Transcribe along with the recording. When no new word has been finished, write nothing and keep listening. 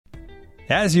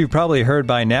As you've probably heard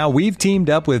by now, we've teamed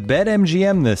up with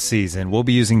BetMGM this season. We'll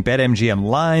be using BetMGM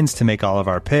lines to make all of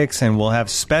our picks, and we'll have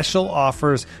special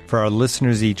offers for our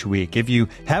listeners each week. If you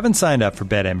haven't signed up for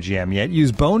BetMGM yet,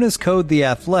 use bonus code The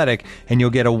Athletic, and you'll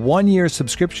get a 1-year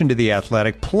subscription to The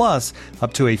Athletic, plus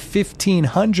up to a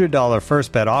 $1,500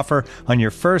 first bet offer on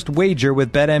your first wager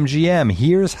with BetMGM.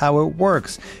 Here's how it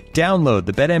works. Download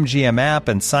the BetMGM app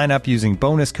and sign up using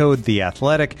bonus code The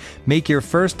Athletic. Make your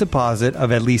first deposit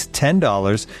of at least $10.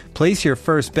 Place your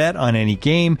first bet on any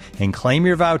game and claim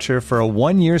your voucher for a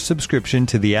 1-year subscription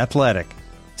to The Athletic.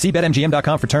 See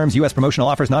BetMGM.com for terms. U.S. promotional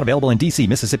offers not available in D.C.,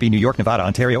 Mississippi, New York, Nevada,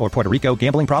 Ontario, or Puerto Rico.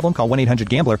 Gambling problem? Call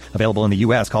 1-800-GAMBLER. Available in the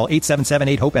U.S. Call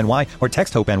 877-8-HOPE-NY or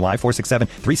text HOPE-NY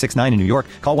 467-369 in New York.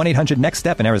 Call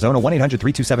 1-800-NEXT-STEP in Arizona.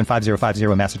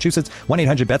 1-800-327-5050 in Massachusetts.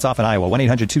 1-800-BETS-OFF in Iowa.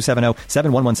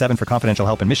 1-800-270-7117 for confidential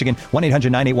help in Michigan.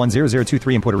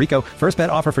 1-800-981-0023 in Puerto Rico. First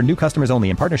bet offer for new customers only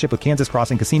in partnership with Kansas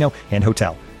Crossing Casino and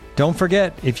Hotel. Don't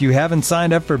forget, if you haven't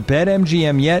signed up for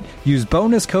BetMGM yet, use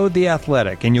bonus code The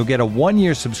Athletic, and you'll get a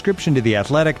 1-year subscription to The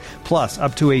Athletic, plus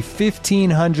up to a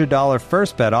 $1,500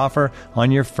 first bet offer on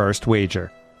your first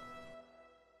wager.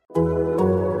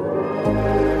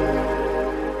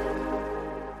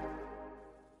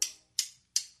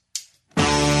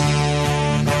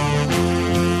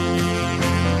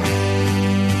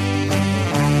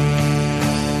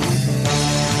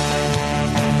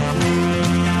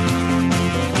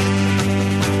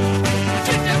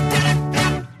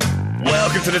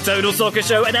 To the Total Soccer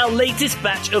Show and our latest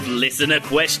batch of listener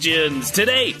questions.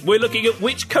 Today, we're looking at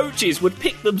which coaches would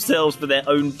pick themselves for their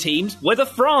own teams, whether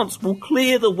France will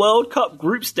clear the World Cup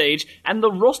group stage, and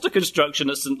the roster construction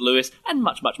at St. Louis, and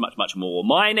much, much, much, much more.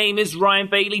 My name is Ryan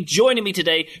Bailey. Joining me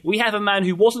today, we have a man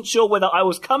who wasn't sure whether I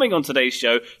was coming on today's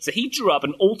show, so he drew up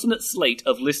an alternate slate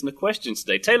of listener questions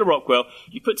today. Taylor Rockwell,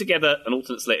 you put together an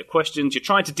alternate slate of questions. You're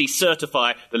trying to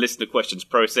decertify the listener questions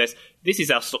process. This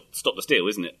is our Stop the Steal,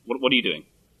 isn't it? What are you doing?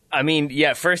 I mean,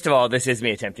 yeah, first of all, this is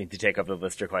me attempting to take up the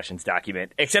listener questions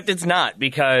document, except it's not,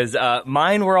 because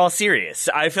mine were all serious.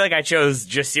 I feel like I chose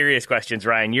just serious questions,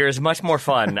 Ryan. Yours much more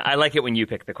fun. I like it when you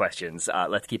pick the questions.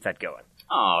 Let's keep that going.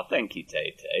 Oh, thank you,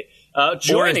 Tay-Tay.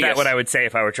 Or is that what I would say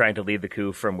if I were trying to lead the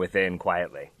coup from within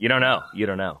quietly? You don't know. You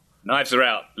don't know. Knives are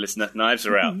out, listener. Knives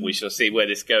are out. We shall see where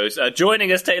this goes.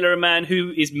 Joining us, Taylor, a man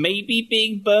who is maybe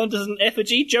being burned as an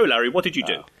effigy. Joe Larry, what did you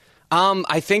do?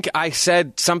 I think I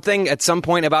said something at some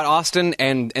point about Austin,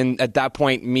 and at that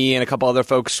point, me and a couple other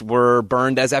folks were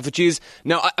burned as effigies.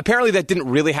 Now, apparently that didn't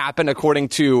really happen according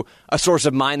to a source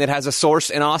of mine that has a source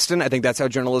in Austin. I think that's how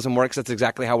journalism works. That's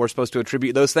exactly how we're supposed to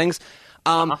attribute those things.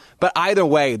 But either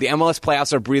way, the MLS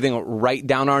playoffs are breathing right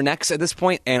down our necks at this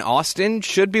point, and Austin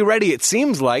should be ready. It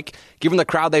seems like, given the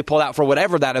crowd they pulled out for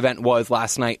whatever that event was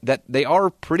last night, that they are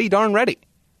pretty darn ready.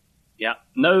 Yeah.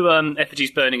 No effigies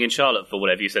burning in Charlotte for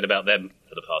whatever you said about them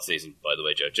for the past season, by the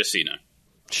way, Joe, just so you know.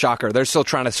 Shocker. They're still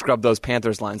trying to scrub those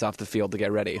Panthers lines off the field to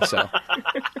get ready. So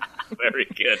Very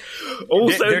good.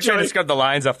 Also, they're trying to scrub the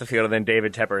lines off the field, and then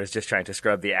David Tepper is just trying to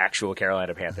scrub the actual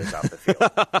Carolina Panthers off the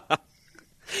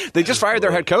field. They just fired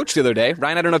their head coach the other day.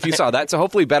 Ryan, I don't know if you saw that. So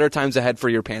hopefully better times ahead for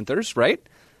your Panthers, right?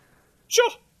 Sure.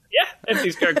 Yeah,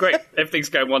 everything's going great. Everything's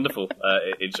going wonderful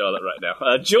in Charlotte right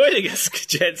now. Joining us,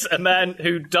 gents, a man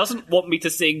who doesn't want me to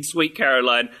sing Sweet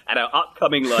Caroline at our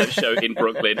upcoming live show in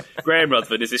Brooklyn. Graham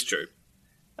Rutherford, is this true?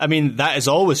 I mean, that is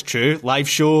always true, live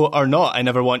show or not. I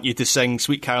never want you to sing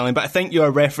Sweet Caroline, but I think you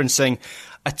are referencing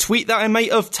a tweet that I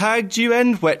might have tagged you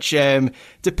in, which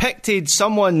depicted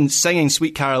someone singing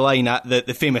Sweet Caroline at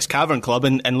the famous Cavern Club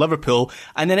in Liverpool,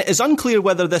 and then it is unclear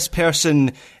whether this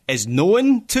person is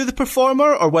known to the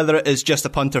performer or whether it is just a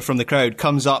punter from the crowd,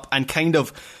 comes up and kind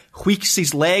of wheeks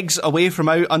his legs away from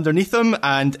out underneath him,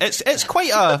 and it's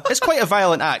quite a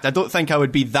violent act. I don't think I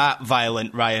would be that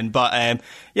violent, Ryan, but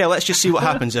yeah, let's just see what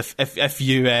happens if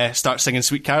you start singing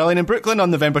Sweet Caroline in Brooklyn on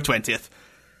November 20th.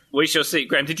 We shall see.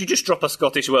 Graham, did you just drop a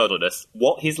Scottish word on us?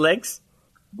 What, his legs?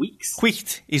 Weeks?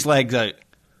 Wheeked his legs out.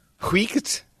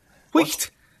 Wheeked?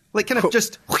 Wheeked. Like kind of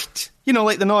just wheeked. You know,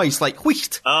 like the noise, like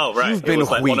wheeked. Oh, right. You've been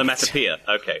like wheeked. onomatopoeia.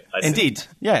 Okay, I see. Indeed,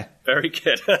 yeah. Very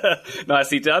good.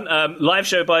 Nicely done. Live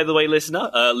show, by the way,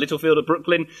 listener. Littlefield at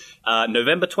Brooklyn,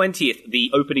 November 20th, the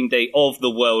opening day of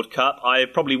the World Cup. I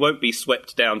probably won't be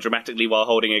swept down dramatically while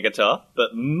holding a guitar,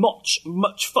 but much,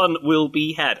 much fun will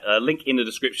be had. Link in the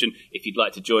description if you'd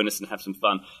like to join us and have some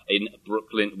fun in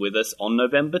Brooklyn with us on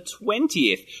November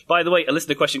 20th. By the way, a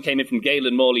listener question came in from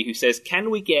Galen Morley who says, can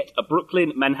we get a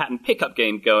Brooklyn-Manhattan pickup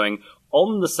game going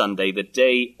on the Sunday, the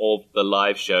day of the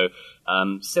live show?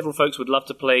 Several folks would love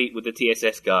to play with the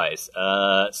TSS guys.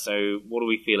 So what do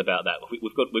we feel about that?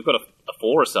 We've got a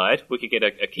four aside. We could get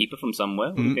a keeper from somewhere.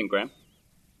 What do you think, Graham?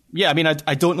 Yeah, I mean,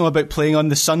 I don't know about playing on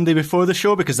the Sunday before the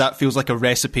show because that feels like a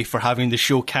recipe for having the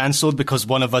show cancelled because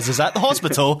one of us is at the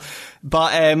hospital.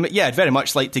 But yeah, I'd very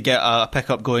much like to get a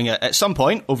pickup going at some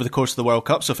point over the course of the World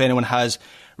Cup. So if anyone has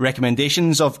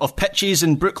recommendations of pitches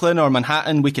in Brooklyn or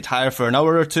Manhattan we could hire for an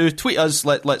hour or two, tweet us.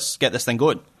 Let's get this thing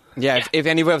going. Yeah, if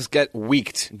any of us get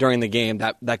weaked during the game,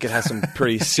 that could have some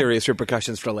pretty serious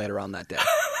repercussions for later on that day.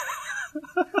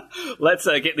 Let's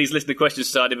get these listener questions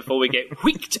started before we get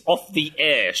weeked off the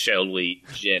air, shall we,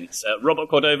 gents? Robert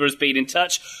Cordova has been in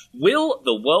touch. Will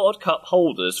the World Cup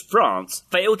holders, France,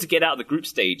 fail to get out of the group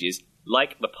stages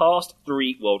like the past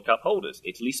 3 World Cup holders,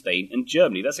 Italy, Spain and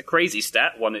Germany? That's a crazy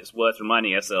stat, one it's worth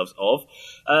reminding ourselves of.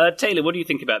 Taylor, what do you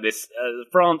think about this?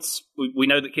 France, we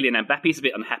know that Kylian Mbappe is a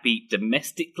bit unhappy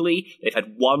domestically. They've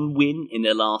had 1 win in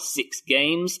their last 6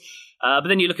 games. But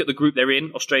then you look at the group they're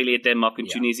in, Australia, Denmark and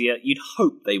Tunisia. You'd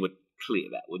hope they would clear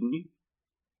that, wouldn't you?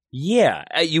 Yeah,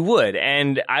 you would.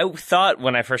 And I thought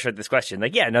when I first heard this question,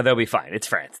 like, yeah, no, they'll be fine. It's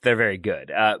France. They're very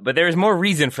good. But there's more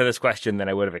reason for this question than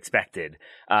I would have expected.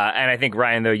 And I think,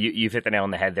 Ryan, though, you've hit the nail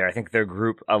on the head there. I think their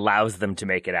group allows them to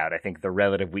make it out. I think the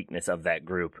relative weakness of that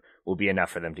group will be enough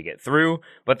for them to get through.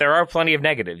 But there are plenty of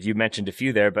negatives. You mentioned a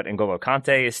few there, but N'Golo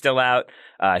Kante is still out.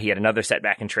 He had another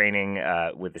setback in training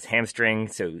with his hamstring,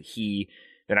 so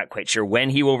they're not quite sure when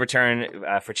he will return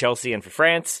for Chelsea and for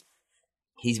France.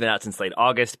 He's been out since late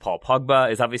August. Paul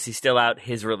Pogba is obviously still out.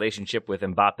 His relationship with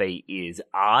Mbappe is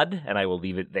odd, and I will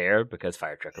leave it there because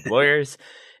fire truck of lawyers.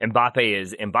 Mbappe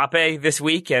is Mbappe this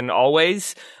week and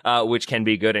always, which can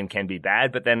be good and can be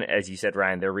bad. But then, as you said,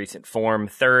 Ryan, their recent form,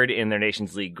 3rd in their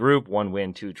Nations League group, 1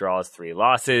 win, 2 draws, 3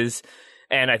 losses.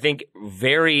 And I think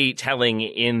very telling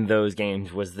in those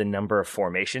games was the number of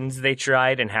formations they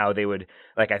tried and how they would,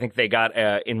 like, I think they got,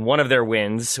 in one of their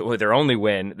wins, or their only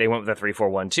win, they went with a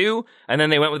 3-4-1-2, and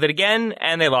then they went with it again,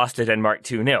 and they lost to Denmark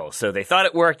 2-0. So they thought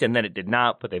it worked, and then it did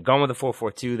not, but they've gone with a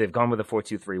 4-4-2, they've gone with a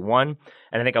 4-2-3-1,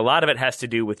 and I think a lot of it has to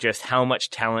do with just how much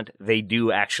talent they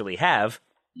do actually have,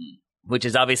 which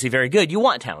is obviously very good. You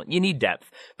want talent, you need depth,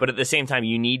 but at the same time,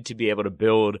 you need to be able to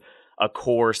build a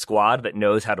core squad that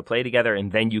knows how to play together,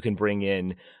 and then you can bring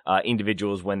in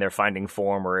individuals when they're finding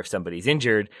form or if somebody's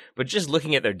injured. But just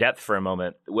looking at their depth for a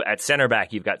moment, at center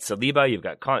back, you've got Saliba, you've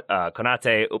got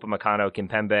Konate, Upamecano,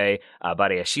 Kimpembe,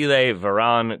 Badiashile,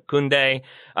 Varane, Koundé.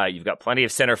 You've got plenty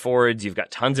of center forwards. You've got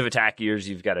tons of attackers.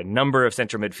 You've got a number of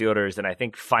central midfielders, and I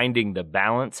think finding the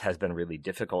balance has been really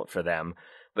difficult for them.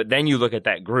 But then you look at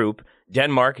that group.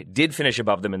 Denmark did finish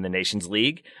above them in the Nations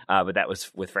League, but that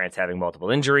was with France having multiple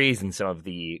injuries and some of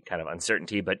the kind of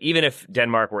uncertainty. But even if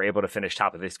Denmark were able to finish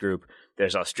top of this group,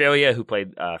 there's Australia, who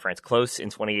played France close in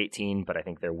 2018, but I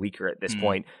think they're weaker at this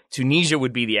point. Tunisia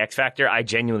would be the X factor. I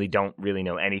genuinely don't really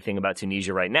know anything about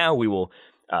Tunisia right now. We will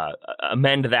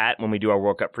amend that when we do our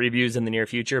World Cup previews in the near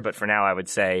future. But for now, I would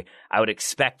say I would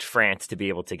expect France to be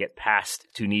able to get past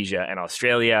Tunisia and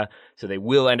Australia. So they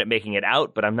will end up making it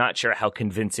out, but I'm not sure how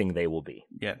convincing they will be.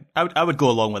 Yeah, I would go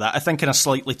along with that. I think in a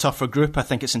slightly tougher group, I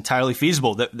think it's entirely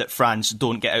feasible that France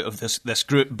don't get out of this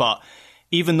group. But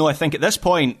even though I think at this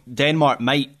point, Denmark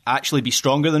might actually be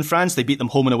stronger than France. They beat them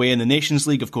home and away in the Nations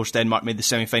League. Of course, Denmark made the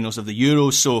semi-finals of the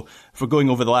Euros. So if we're going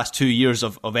over the last 2 years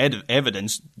of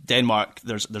evidence, Denmark,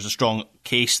 there's a strong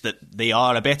case that they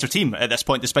are a better team at this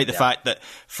point, despite the fact that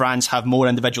France have more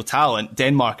individual talent.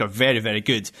 Denmark are very, very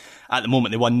good at the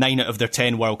moment. They won 9 out of their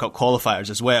 10 World Cup qualifiers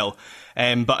as well.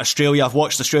 But Australia, I've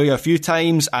watched Australia a few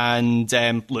times, and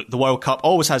look, the World Cup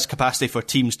always has capacity for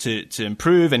teams to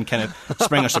improve and kind of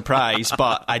spring a surprise,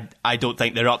 but I don't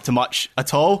think they're up to much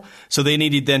at all. So they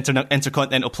needed the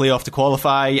intercontinental playoff to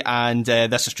qualify, and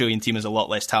this Australian team is a lot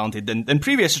less talented than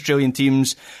previous Australian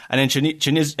teams. And then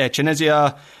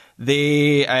Tunisia,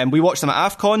 we watched them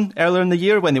at AFCON earlier in the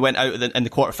year when they went out in the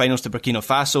quarterfinals to Burkina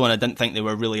Faso, and I didn't think they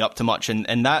were really up to much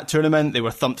in that tournament. They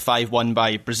were thumped 5-1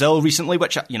 by Brazil recently,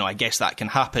 which, I guess that can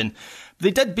happen.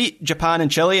 They did beat Japan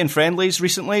and Chile in friendlies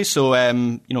recently, so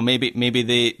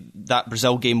maybe that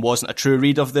Brazil game wasn't a true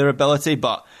read of their ability,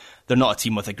 but they're not a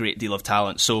team with a great deal of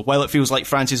talent. So while it feels like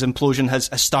France's implosion has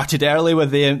started early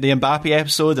with the Mbappe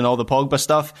episode and all the Pogba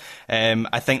stuff,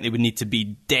 I think they would need to be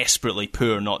desperately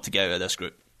poor not to get out of this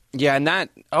group. Yeah, and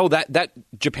that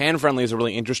Japan friendly is a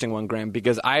really interesting one, Graham,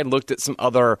 because I looked at some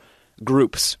other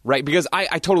groups, right? Because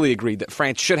I totally agree that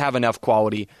France should have enough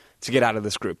quality to get out of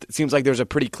this group. It seems like there's a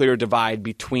pretty clear divide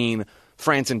between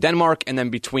France and Denmark, and then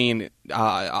between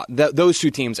those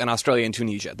two teams and Australia and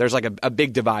Tunisia. There's like a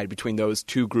big divide between those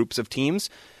two groups of teams.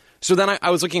 So then I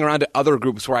was looking around at other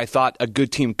groups where I thought a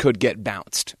good team could get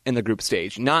bounced in the group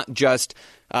stage. Not just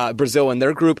Brazil and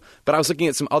their group, but I was looking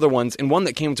at some other ones, and one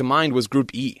that came to mind was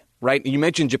Group E, right? You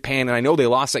mentioned Japan, and I know they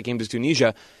lost that game to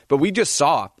Tunisia, but we just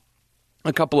saw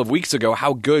a couple of weeks ago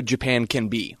how good Japan can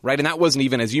be, right? And that wasn't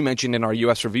even, as you mentioned in our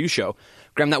U.S. review show,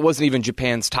 Graham, that wasn't even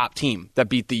Japan's top team that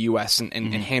beat the U.S. and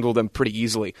handled them pretty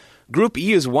easily. Group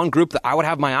E is one group that I would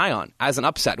have my eye on as an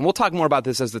upset. And we'll talk more about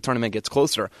this as the tournament gets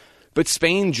closer. But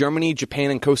Spain, Germany, Japan,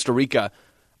 and Costa Rica,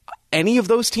 any of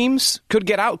those teams could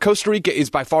get out. Costa Rica is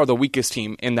by far the weakest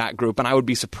team in that group, and I would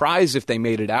be surprised if they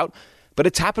made it out. But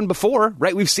it's happened before,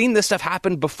 right? We've seen this stuff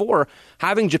happen before.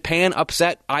 Having Japan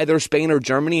upset either Spain or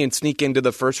Germany and sneak into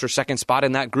the first or second spot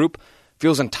in that group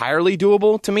feels entirely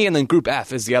doable to me. And then Group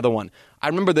F is the other one. I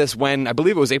remember this when, I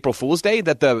believe it was April Fool's Day,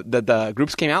 that the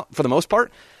groups came out for the most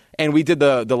part. And we did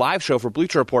the live show for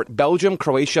Bleacher Report. Belgium,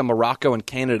 Croatia, Morocco, and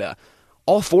Canada.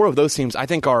 All four of those teams, I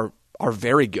think, are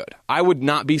very good. I would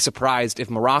not be surprised if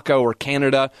Morocco or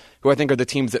Canada, who I think are the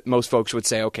teams that most folks would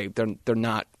say, okay, they're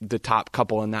not the top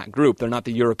couple in that group. They're not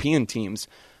the European teams.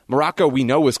 Morocco, we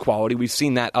know, is quality. We've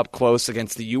seen that up close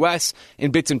against the U.S.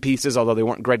 in bits and pieces, although they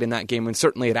weren't great in that game, and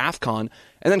certainly at AFCON.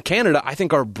 And then Canada, I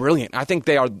think, are brilliant. I think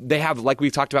they have, like we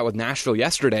talked about with Nashville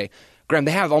yesterday, Graham,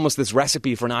 they have almost this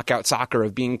recipe for knockout soccer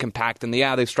of being compact. And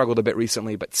they've struggled a bit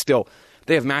recently, but still,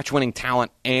 they have match-winning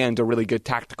talent and a really good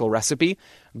tactical recipe.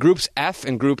 Groups F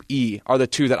and Group E are the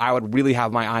two that I would really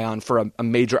have my eye on for a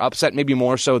major upset, maybe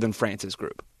more so than France's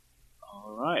group.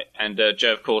 All right. And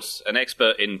Joe, of course, an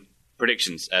expert in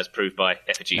predictions, as proved by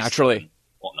effigies. Naturally. And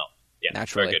whatnot. Yeah,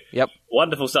 naturally. Very good. Yep.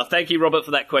 Wonderful stuff. Thank you, Robert,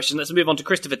 for that question. Let's move on to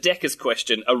Christopher Decker's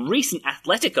question. A recent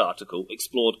Athletic article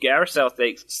explored Gareth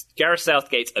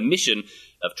Southgate's omission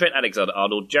of Trent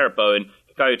Alexander-Arnold, Jarrod Bowen,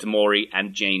 Fikayo Tomori,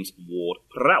 and James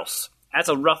Ward-Prowse. As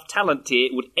a rough talent tier,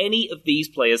 would any of these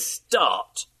players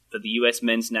start for the US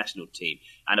men's national team?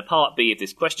 And a part B of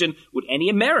this question, would any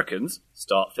Americans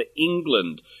start for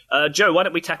England? Joe, why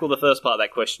don't we tackle the first part of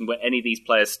that question, where any of these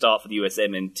players start for the US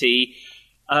MNT?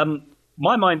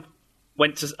 My mind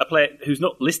went to a player who's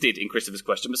not listed in Christopher's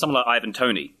question, but someone like Ivan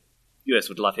Toney. US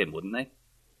would love him, wouldn't they?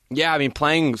 Yeah, I mean,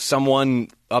 playing someone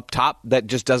up top that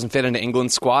just doesn't fit into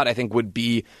England's squad, I think would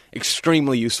be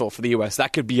extremely useful for the U.S.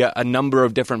 That could be a number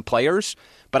of different players,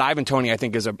 but Ivan Toney, I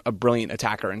think, is a brilliant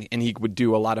attacker, and he would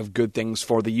do a lot of good things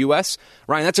for the U.S.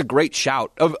 Ryan, that's a great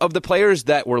shout. Of the players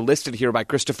that were listed here by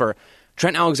Christopher,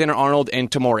 Trent Alexander-Arnold and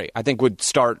Tomori, I think, would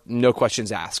start, no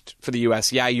questions asked, for the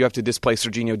U.S. Yeah, you have to displace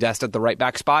Serginho Dest at the right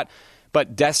back spot,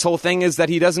 but Dest's whole thing is that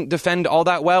he doesn't defend all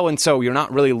that well, and so you're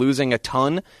not really losing a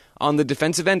ton on the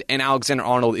defensive end, and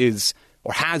Alexander-Arnold is,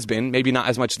 or has been, maybe not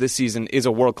as much this season, is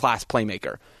a world-class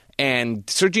playmaker. And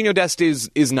Serginho Dest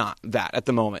is not that at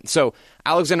the moment. So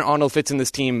Alexander-Arnold fits in this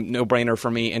team, no-brainer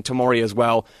for me, and Tomori as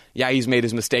well. Yeah, he's made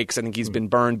his mistakes. I think he's been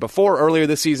burned before earlier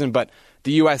this season, but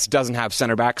the U.S. doesn't have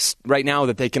center backs right now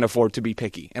that they can afford to be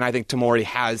picky. And I think Tomori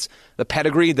has the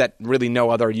pedigree that really no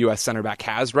other U.S. center back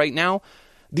has right now.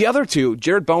 The other two,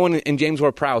 Jarrod Bowen and James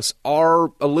Ward-Prowse,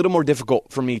 are a little more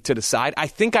difficult for me to decide. I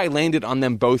think I landed on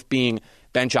them both being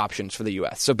bench options for the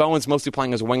U.S. So Bowen's mostly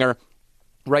playing as a winger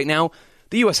right now.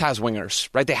 The U.S. has wingers,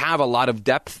 right? They have a lot of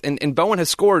depth, and Bowen has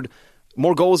scored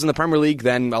more goals in the Premier League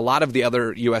than a lot of the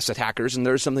other U.S. attackers, and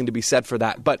there's something to be said for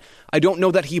that. But I don't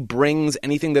know that he brings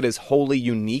anything that is wholly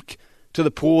unique to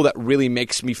the pool that really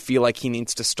makes me feel like he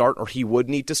needs to start, or he would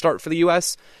need to start for the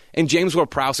U.S. And James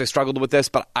Ward-Prowse, I struggled with this,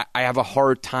 but I have a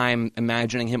hard time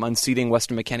imagining him unseating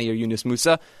Weston McKennie or Yunus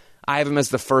Musa. I have him as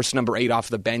the first number 8 off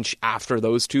the bench after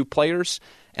those two players,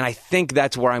 and I think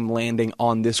that's where I'm landing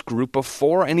on this group of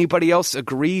 4. Anybody else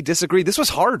agree, disagree? This was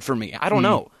hard for me. I don't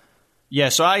know. Yeah,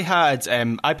 so I had,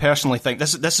 I personally think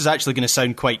this is actually going to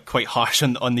sound quite harsh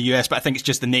on the US, but I think it's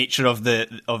just the nature of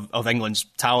of England's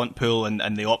talent pool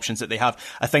and the options that they have.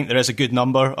 I think there is a good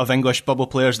number of English bubble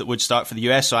players that would start for the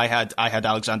US. So I had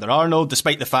Alexander-Arnold,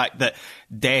 despite the fact that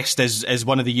Dest is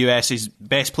one of the US's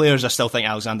best players. I still think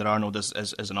Alexander-Arnold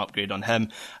is an upgrade on him.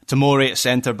 Tomori at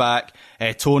centre back,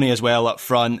 Toney as well up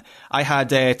front. I had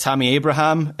Tammy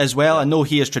Abraham as well. I know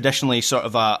he is traditionally sort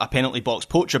of a penalty box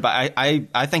poacher, but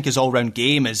I think his all-round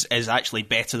game is actually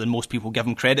better than most people give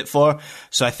him credit for.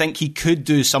 So I think he could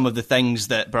do some of the things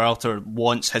that Berhalter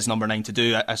wants his number 9 to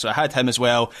do. So I had him as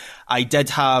well. I did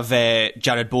have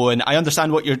Jarrod Bowen. I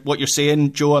understand what you're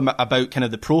saying, Joe, about kind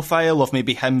of the profile of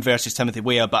maybe him versus Timothy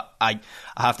Weah, but I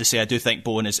have to say I do think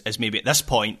Bowen is maybe at this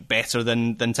point better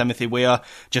than Timothy Weah,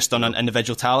 just on an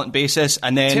individual talent basis.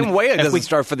 And then Tim Weah doesn't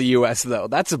start for the US though.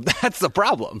 That's the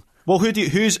problem. Well,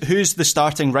 who's the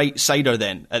starting right sider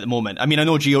then at the moment? I mean, I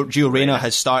know Gio Reyna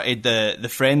has started the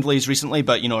friendlies recently,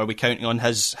 but are we counting on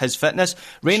his fitness?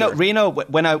 Reyna, Sure. Reyna,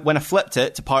 when I flipped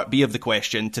it to part B of the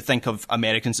question to think of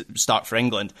Americans that start for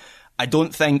England, I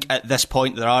don't think at this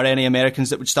point there are any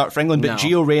Americans that would start for England, but No.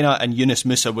 Gio Reyna and Yunus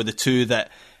Musa were the two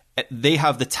that they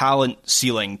have the talent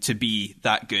ceiling to be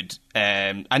that good.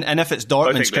 And if it's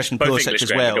Dortmund's Christian Pulisic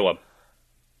as well. Go on.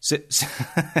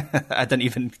 I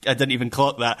didn't even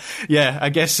clock that. Yeah, I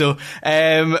guess so.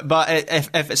 But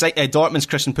if it's like Dortmund's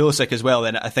Christian Pulisic as well,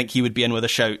 then I think he would be in with a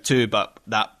shout too. But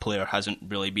that player hasn't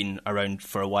really been around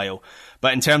for a while.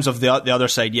 But in terms of the other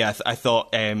side, yeah, I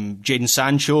thought Jadon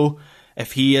Sancho,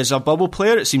 if he is a bubble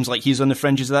player, it seems like he's on the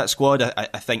fringes of that squad.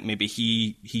 I think maybe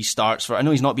he starts for. I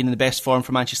know he's not been in the best form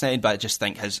for Manchester United, but I just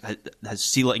think his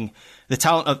ceiling,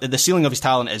 the ceiling of his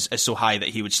talent is so high that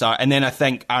he would start. And then I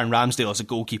think Aaron Ramsdale is a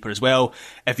goalkeeper as well.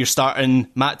 If you're starting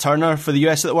Matt Turner for the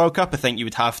US at the World Cup, I think you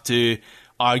would have to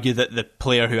argue that the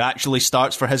player who actually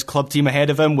starts for his club team ahead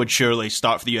of him would surely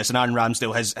start for the US. And Aaron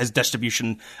Ramsdale, his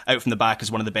distribution out from the back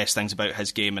is one of the best things about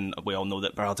his game, and we all know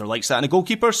that Berhalter likes that in a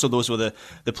goalkeeper. So those were the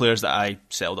players that I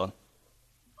settled on.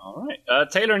 All right.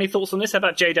 Taylor, any thoughts on this? How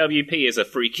about JWP as a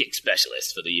free kick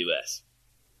specialist for the US?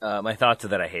 My thoughts are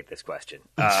that I hate this question.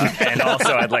 And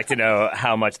also I'd like to know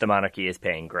how much the monarchy is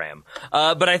paying Graham.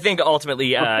 But I think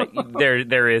ultimately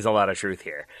there is a lot of truth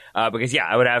here. Because, yeah,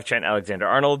 I would have Trent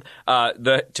Alexander-Arnold.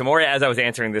 Tomori, as I was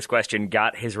answering this question,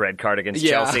 got his red card against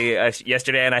Chelsea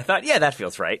yesterday, and I thought, yeah, that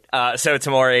feels right. So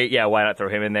Tomori, yeah, why not throw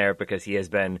him in there? Because he has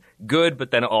been good,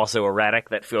 but then also erratic.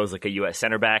 That feels like a U.S.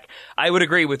 center back. I would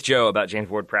agree with Joe about James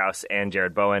Ward-Prowse and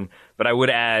Jared Bowen, but I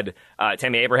would add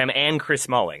Tammy Abraham and Chris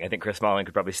Smalling. I think Chris Smalling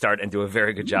could probably start and do a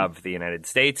very good job for the United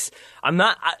States.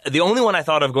 The only one I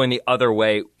thought of going the other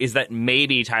way is that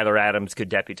maybe Tyler Adams could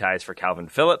deputize for Calvin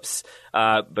Phillips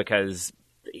because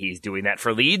he's doing that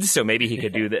for Leeds, so maybe he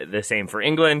could do the same for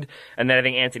England. And then I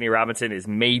think Anthony Robinson is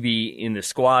maybe in the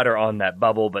squad or on that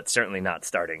bubble, but certainly not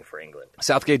starting for England.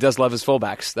 Southgate does love his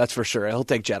fullbacks, that's for sure. He'll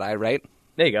take Jedi, right?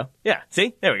 There you go. Yeah,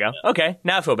 see? There we go. Okay,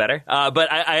 now I feel better.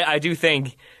 But I do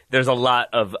think there's a lot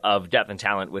of depth and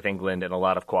talent with England and a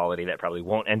lot of quality that probably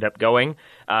won't end up going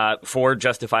for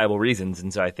justifiable reasons.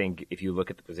 And so I think if you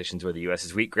look at the positions where the U.S.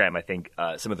 is weak, Graham, I think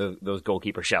some of those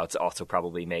goalkeeper shouts also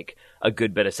probably make a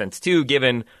good bit of sense too,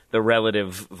 given the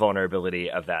relative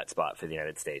vulnerability of that spot for the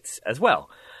United States as well.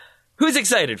 Who's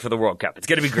excited for the World Cup? It's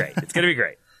going to be great. It's going to be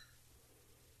great.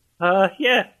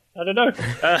 Yeah. I don't know.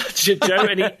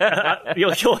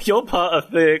 Joe, you're part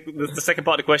of the second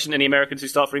part of the question. Any Americans who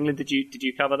start for England? Did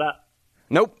you cover that?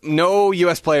 Nope. No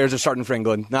U.S. players are starting for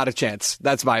England. Not a chance.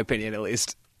 That's my opinion, at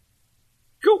least.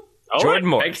 Cool. Jordan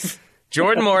Morris.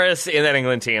 Jordan Morris in that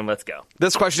England team. Let's go.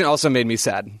 This question also made me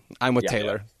sad. I'm with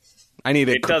Taylor. I need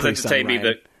it does entertain me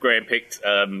that Graham picked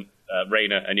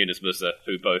Reyna and Yunus Musa,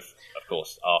 who both, of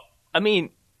course, are. I mean,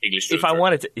 English. If I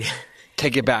wanted to,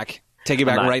 take it back. Take it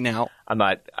back right now. I'm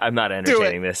not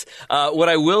entertaining this. What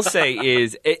I will say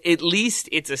is, at least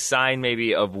it's a sign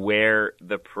maybe of where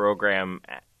the program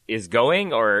is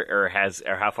going, or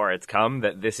how far it's come.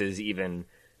 That this is even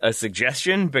a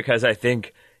suggestion, because I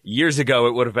think years ago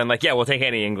it would have been like, yeah, we'll take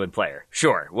any England player,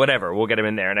 sure, whatever, we'll get him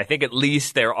in there. And I think at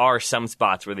least there are some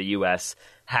spots where the U.S.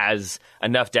 has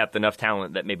enough depth, enough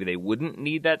talent that maybe they wouldn't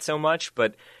need that so much.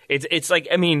 But it's like,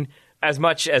 I mean, as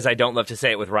much as I don't love to say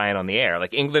it with Ryan on the air,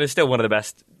 like England is still one of the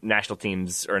best national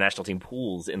teams or national team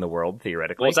pools in the world,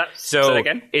 theoretically. What was that? So say that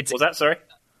again? What was that? Sorry.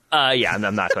 Yeah,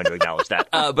 I'm not going to acknowledge that.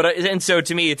 And so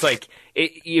to me, it's like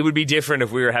it would be different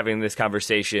if we were having this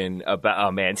conversation about.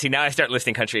 Oh man, see now I start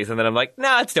listing countries, and then I'm like,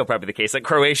 nah, it's still probably the case. Like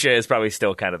Croatia is probably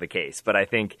still kind of the case, but I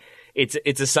think it's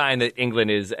a sign that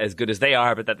England is as good as they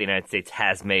are, but that the United States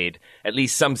has made at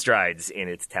least some strides in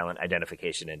its talent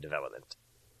identification and development.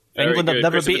 England have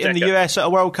never beaten the US at a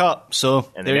World Cup, so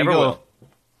there you go.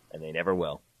 And they never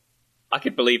will. I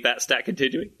could believe that stat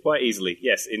continuing quite easily.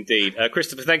 Yes, indeed.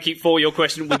 Christopher, thank you for your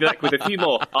question. We'll be back with a few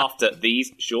more after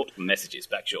these short messages.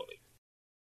 Back shortly.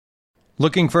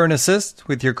 Looking for an assist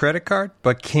with your credit card,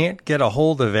 but can't get a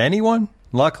hold of anyone?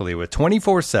 Luckily, with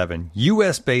 24/7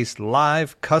 U.S.-based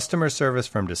live customer service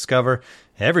from Discover,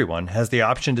 everyone has the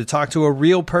option to talk to a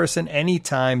real person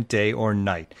anytime, day or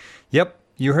night. Yep,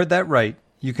 you heard that right.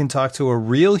 You can talk to a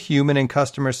real human in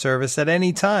customer service at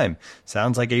any time.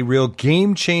 Sounds like a real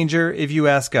game changer if you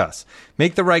ask us.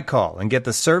 Make the right call and get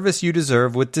the service you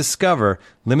deserve with Discover.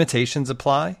 Limitations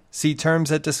apply. See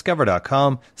terms at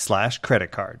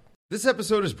discover.com/creditcard. This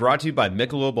episode is brought to you by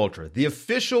Michelob Ultra, the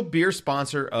official beer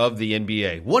sponsor of the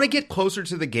NBA. Want to get closer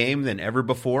to the game than ever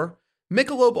before?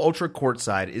 Michelob Ultra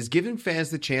Courtside is giving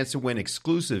fans the chance to win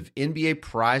exclusive NBA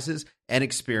prizes and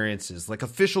experiences like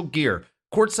official gear,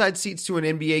 courtside seats to an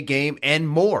NBA game, and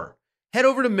more. Head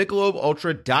over to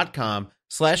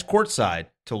MichelobUltra.com/courtside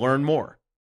to learn more.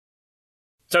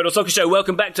 Total Soccer Show,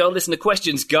 welcome back to our listener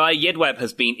questions. Guy Yedwab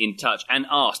has been in touch and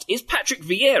asked, is Patrick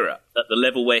Vieira at the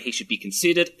level where he should be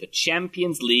considered for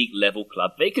Champions League level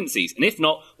club vacancies? And if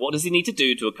not, what does he need to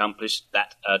do to accomplish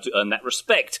that, to earn that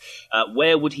respect?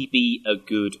 Where would he be a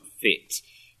good fit?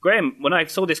 Graham, when I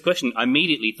saw this question, I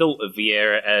immediately thought of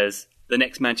Vieira as the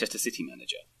next Manchester City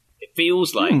manager. It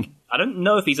feels like, I don't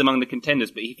know if he's among the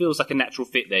contenders, but he feels like a natural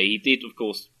fit there. He did, of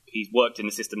course, he's worked in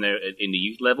the system there in the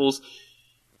youth levels.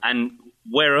 And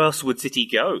where else would City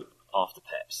go after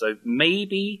Pep? So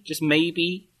maybe, just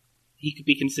maybe, he could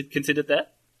be considered there?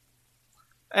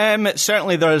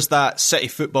 Certainly there's that City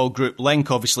Football Group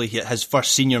link. Obviously, his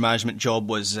first senior management job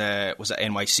was at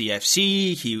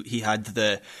NYCFC. He had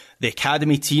the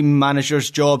academy team manager's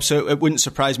job, so it wouldn't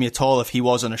surprise me at all if he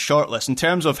was on a shortlist. In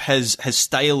terms of his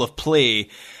style of play,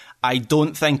 I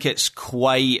don't think it's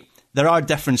quite... There are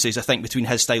differences, I think, between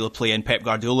his style of play and Pep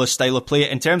Guardiola's style of play.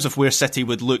 In terms of where City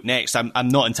would look next, I'm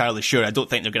not entirely sure. I don't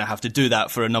think they're going to have to do that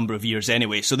for a number of years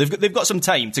anyway. So they've got some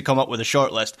time to come up with a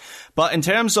shortlist. But in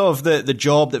terms of the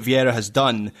job that Vieira has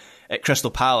done at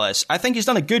Crystal Palace, I think he's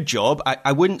done a good job.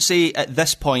 I wouldn't say at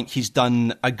this point he's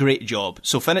done a great job.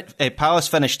 So Palace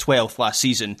finished 12th last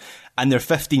season, and they're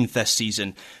 15th this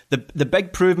season. The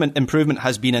big improvement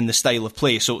has been in the style of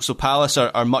play. So Palace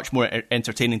are much more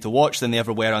entertaining to watch than they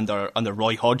ever were under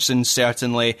Roy Hodgson,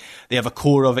 certainly. They have a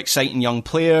core of exciting young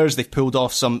players. They've pulled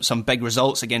off some big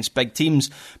results against big teams.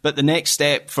 But the next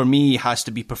step for me has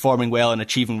to be performing well and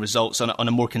achieving results on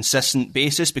a more consistent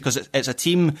basis, because it's a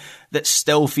team that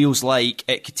still feels like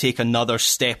it could take another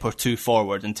step or two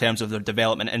forward in terms of their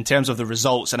development, in terms of the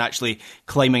results and actually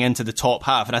climbing into the top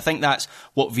half. And I think that's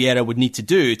what Vieira would need to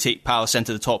do, take Palace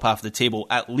into the top half of the table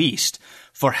at least,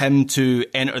 for him to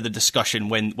enter the discussion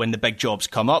when the big jobs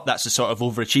come up. That's the sort of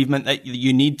overachievement that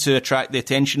you need to attract the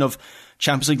attention of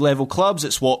Champions League level clubs.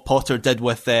 It's what Potter did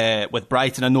with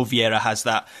Brighton. I know Vieira has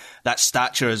that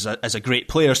stature as a great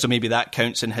player, so maybe that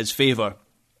counts in his favour.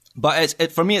 But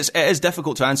for me, it is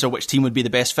difficult to answer which team would be the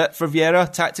best fit for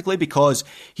Vieira tactically, because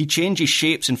he changes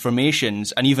shapes and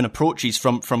formations and even approaches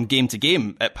from game to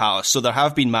game at Palace. So there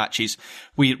have been matches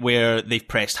where they've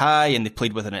pressed high and they've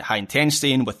played with a high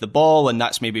intensity and with the ball, and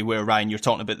that's maybe where, Ryan, you're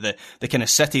talking about the kind of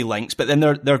City links. But then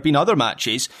there have been other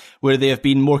matches where they have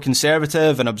been more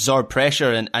conservative and absorbed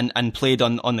pressure and played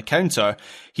on the counter.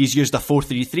 He's used a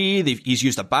 4-3-3, he's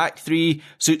used a back three.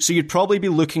 So you'd probably be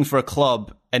looking for a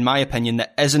club, in my opinion,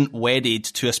 that isn't wedded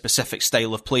to a specific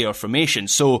style of play or formation.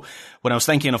 So when I was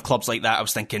thinking of clubs like that, I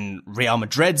was thinking Real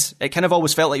Madrid. It kind of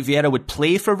always felt like Vieira would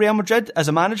play for Real Madrid as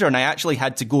a manager, and I actually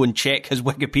had to go and check his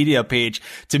Wikipedia page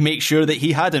to make sure that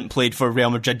he hadn't played for Real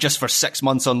Madrid just for 6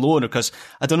 months on loan, because,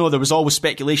 I don't know, there was always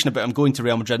speculation about him going to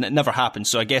Real Madrid and it never happened.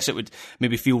 So I guess it would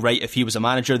maybe feel right if he was a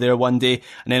manager there one day.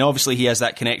 And then obviously he has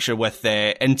that connection with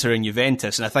Inter and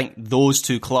Juventus, and I think those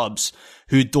two clubs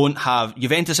who don't have,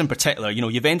 Juventus in particular,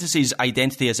 Juventus's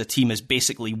identity as a team is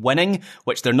basically winning,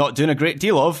 which they're not doing a great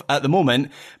deal of at the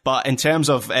moment. But in terms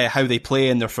of how they play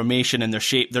and their formation and their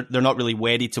shape, they're not really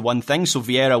wedded to one thing. So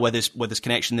Vieira, with his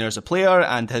connection there as a player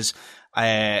and his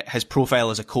profile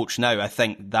as a coach now, I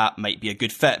think that might be a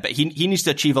good fit. But he needs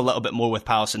to achieve a little bit more with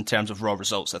Palace in terms of raw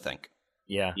results, I think.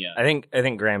 Yeah. I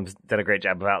think Graham's done a great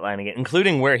job of outlining it,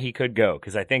 including where he could go,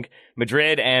 because I think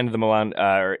Madrid and the Milan,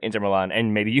 or Inter Milan,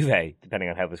 and maybe Juve, depending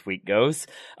on how this week goes,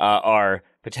 are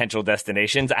potential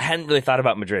destinations. I hadn't really thought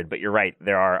about Madrid, but you're right.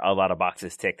 There are a lot of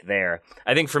boxes ticked there.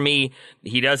 I think for me,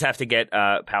 he does have to get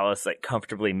Palace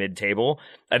comfortably mid-table.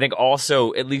 I think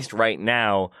also, at least right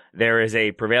now, there is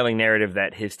a prevailing narrative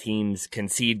that his teams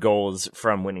concede goals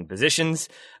from winning positions.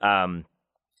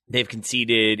 They've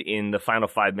conceded in the final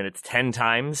 5 minutes 10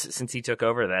 times since he took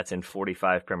over. That's in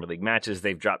 45 Premier League matches.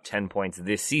 They've dropped 10 points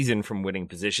this season from winning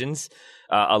positions.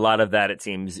 A lot of that, it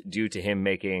seems, due to him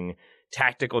making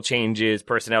tactical changes,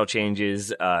 personnel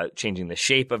changes, changing the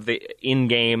shape of the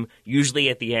in-game, usually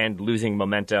at the end, losing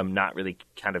momentum, not really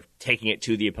kind of taking it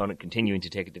to the opponent, continuing to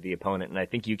take it to the opponent. And I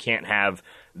think you can't have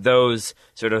those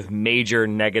sort of major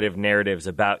negative narratives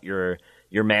about your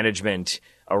management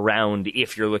around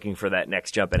if you're looking for that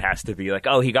next jump. It has to be like,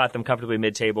 oh, he got them comfortably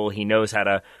mid-table. He knows how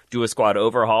to do a squad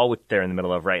overhaul, which they're in the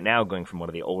middle of right now, going from one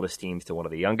of the oldest teams to one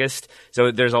of the youngest. So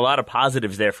there's a lot of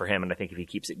positives there for him, and I think if he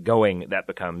keeps it going, that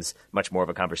becomes much more of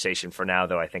a conversation. For now,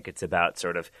 though, I think it's about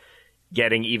sort of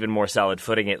getting even more solid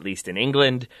footing, at least in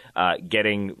England,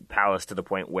 getting Palace to the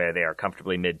point where they are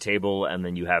comfortably mid-table, and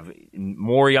then you have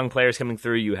more young players coming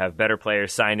through, you have better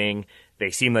players signing. They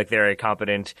seem like they're a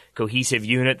competent, cohesive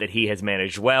unit that he has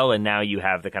managed well, and now you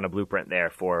have the kind of blueprint there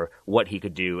for what he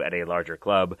could do at a larger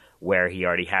club where he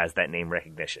already has that name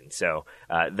recognition. So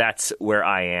that's where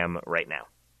I am right now.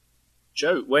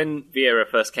 Joe, when Vieira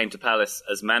first came to Palace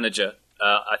as manager,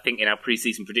 I think in our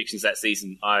pre-season predictions that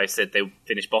season, I said they would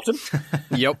finish bottom.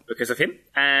 Yep. Because of him.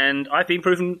 And I've been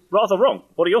proven rather wrong.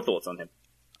 What are your thoughts on him?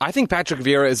 I think Patrick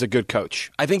Vieira is a good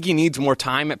coach. I think he needs more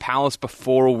time at Palace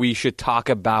before we should talk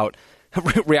about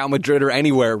Real Madrid or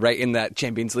anywhere right in that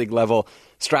Champions League level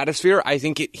stratosphere. I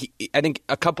think I think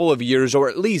a couple of years, or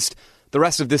at least the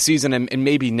rest of this season and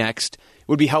maybe next,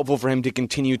 would be helpful for him to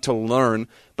continue to learn.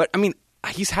 But, I mean,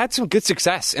 he's had some good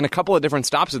success in a couple of different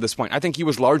stops at this point. I think he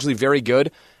was largely very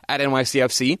good at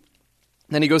NYCFC.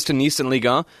 Then he goes to Nice in Ligue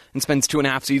 1 and spends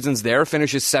 2.5 seasons there,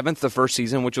 finishes 7th the first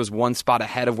season, which was one spot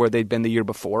ahead of where they'd been the year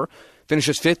before,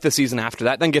 finishes 5th the season after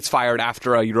that, then gets fired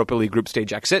after a Europa League group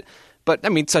stage exit. But, I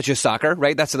mean, such is soccer,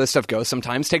 right? That's how this stuff goes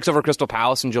sometimes. Takes over Crystal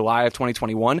Palace in July of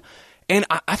 2021. And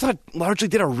I thought largely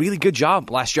did a really good job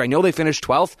last year. I know they finished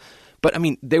 12th, but, I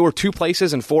mean, they were 2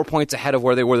 places and 4 points ahead of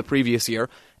where they were the previous year.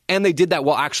 And they did that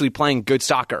while actually playing good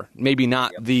soccer. Maybe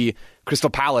not the Crystal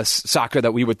Palace soccer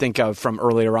that we would think of from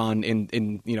earlier on in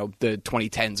the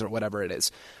 2010s or whatever it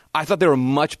is. I thought they were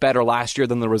much better last year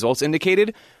than the results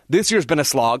indicated. This year's been a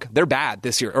slog. They're bad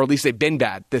this year, or at least they've been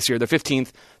bad this year. They're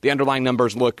 15th. The underlying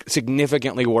numbers look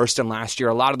significantly worse than last year.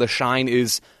 A lot of the shine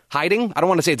is hiding. I don't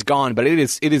want to say it's gone, but it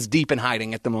is deep in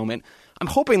hiding at the moment. I'm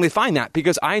hoping they find that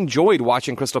because I enjoyed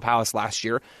watching Crystal Palace last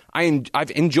year.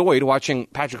 I've enjoyed watching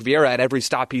Patrick Vieira at every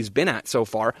stop he's been at so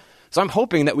far. So I'm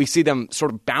hoping that we see them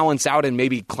sort of balance out and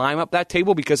maybe climb up that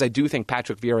table because I do think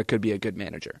Patrick Vieira could be a good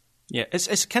manager. Yeah,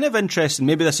 it's kind of interesting.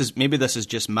 Maybe this is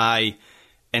just my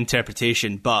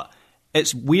interpretation, but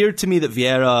it's weird to me that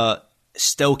Vieira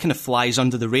still kind of flies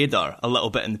under the radar a little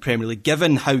bit in the Premier League,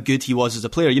 given how good he was as a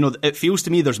player. You know, it feels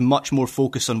to me there's much more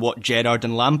focus on what Gerrard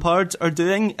and Lampard are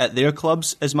doing at their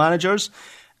clubs as managers,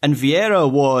 and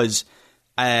Vieira was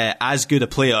as good a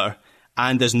player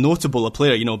and as notable a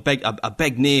player. You know, a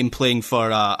big name playing for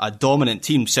a dominant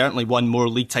team. Certainly won more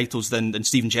league titles than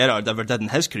Steven Gerrard ever did in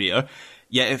his career.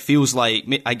 Yet it feels like,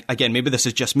 again, maybe this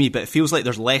is just me, but it feels like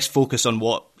there's less focus on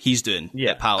what he's doing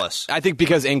at Palace. I think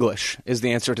because English is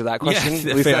the answer to that question. Yeah,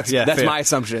 At least fair, that's fair. my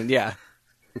assumption, yeah.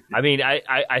 I mean,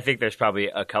 I think there's probably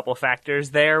a couple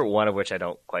factors there, one of which I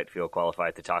don't quite feel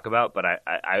qualified to talk about, but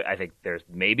I think there's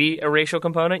maybe a racial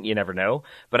component. You never know.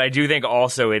 But I do think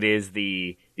also it is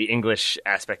the English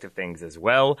aspect of things as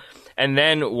well. And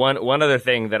then one other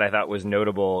thing that I thought was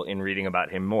notable in reading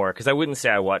about him more, because I wouldn't say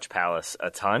I watch Palace a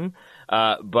ton,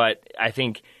 but I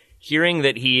think hearing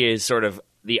that he is sort of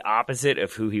the opposite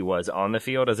of who he was on the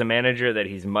field as a manager, that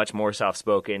he's much more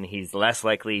soft-spoken. He's less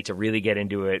likely to really get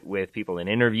into it with people in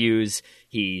interviews.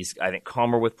 He's, I think,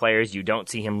 calmer with players. You don't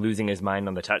see him losing his mind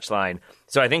on the touchline.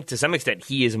 So I think to some extent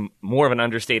he is more of an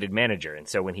understated manager. And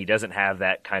so when he doesn't have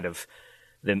that kind of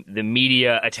the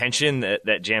media attention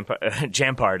that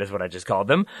Jampard is what I just called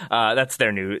them. That's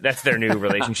their new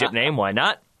relationship name. Why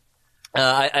not?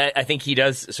 I think he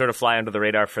does sort of fly under the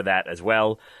radar for that as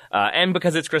well. And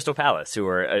because it's Crystal Palace, who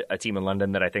are a team in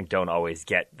London that I think don't always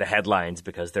get the headlines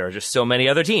because there are just so many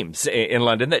other teams in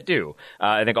London that do.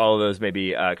 I think all of those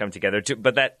maybe come together too,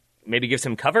 but that maybe gives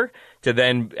him cover to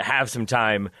then have some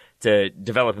time to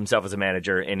develop himself as a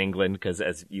manager in England, because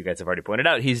as you guys have already pointed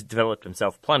out, he's developed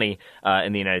himself plenty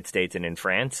in the United States and in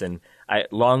France, and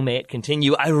long may it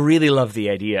continue. I really love the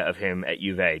idea of him at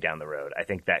Juve down the road. I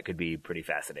think that could be pretty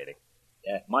fascinating.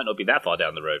 Yeah, might not be that far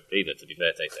down the road either, to be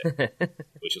fair, Tate.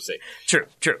 We shall see.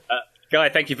 True. Guy,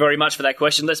 thank you very much for that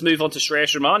question. Let's move on to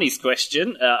Shreyas Ramani's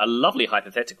question. A lovely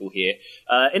hypothetical here.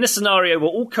 In a scenario where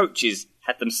all coaches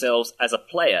had themselves as a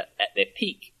player at their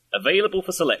peak, available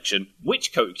for selection,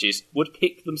 which coaches would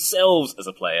pick themselves as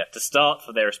a player to start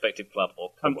for their respective club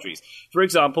or countries? For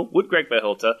example, would Greg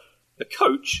Berhalter, the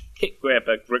coach, pick Greg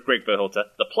Berhalter,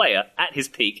 the player, at his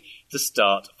peak to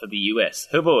start for the US?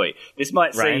 Oh boy, this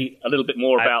might say a little bit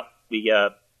more about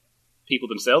the people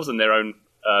themselves and their own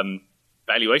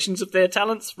valuations of their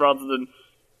talents rather than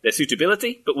their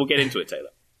suitability, but we'll get into it, Taylor.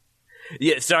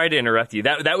 Yeah, sorry to interrupt you.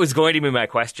 That was going to be my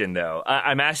question, though.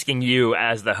 I'm asking you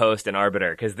as the host and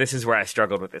arbiter, because this is where I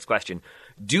struggled with this question.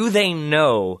 Do they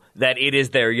know that it is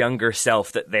their younger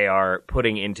self that they are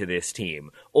putting into this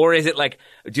team? Or is it like,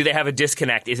 do they have a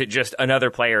disconnect? Is it just another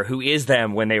player who is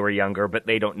them when they were younger, but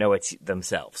they don't know it's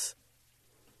themselves?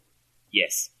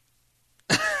 Yes.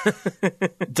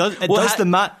 Does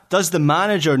the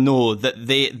manager know that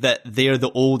they're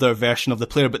the older version of the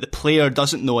player, but the player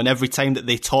doesn't know? And every time that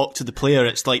they talk to the player,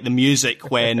 it's like the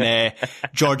music when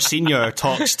George Senior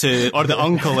talks to, or the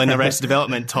uncle in Arrested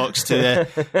Development talks to.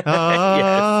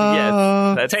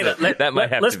 Yes. Taylor, that might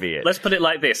have to be it. Let's put it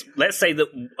like this. Let's say that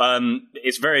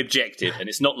it's very objective, and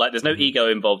it's not like there's no ego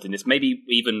involved in this. Maybe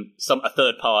even a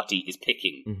third party is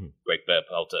picking Greg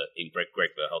Berhalter in Greg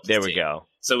Berhalter's There we team. go.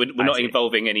 So we're not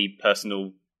involving any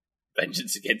personal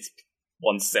vengeance against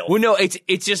oneself. Well, no,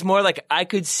 it's just more like I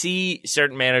could see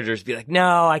certain managers be like,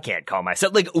 no, I can't call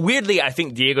myself. Like, weirdly, I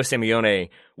think Diego Simeone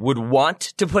would want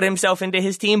to put himself into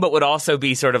his team, but would also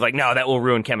be sort of like, no, that will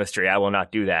ruin chemistry. I will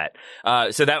not do that.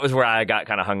 So that was where I got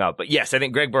kind of hung up. But yes, I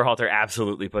think Greg Berhalter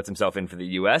absolutely puts himself in for the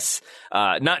U.S.,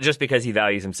 not just because he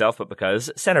values himself, but because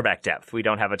center back depth. We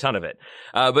don't have a ton of it.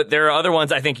 But there are other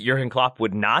ones I think Jurgen Klopp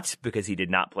would not, because he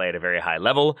did not play at a very high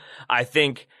level. I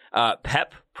think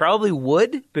Pep probably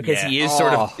would, because he is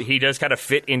he does kind of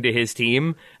fit into his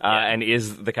team, and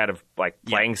is the kind of like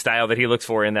playing style that he looks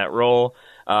for in that role.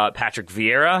 Patrick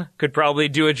Vieira could probably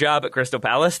do a job at Crystal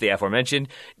Palace, the aforementioned.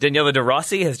 Daniele De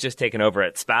Rossi has just taken over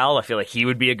at Spal. I feel like he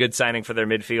would be a good signing for their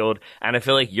midfield, and I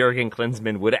feel like Jurgen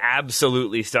Klinsmann would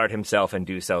absolutely start himself and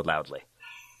do so loudly.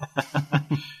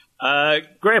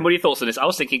 Graham, what are your thoughts on this? I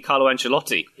was thinking Carlo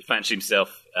Ancelotti would fancy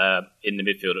himself in the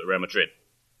midfield at Real Madrid.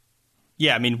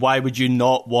 Yeah, I mean, why would you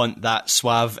not want that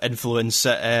suave influence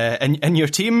in your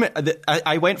team?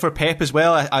 I went for Pep as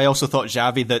well. I also thought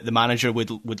Xavi, the manager,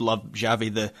 would love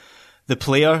Xavi, the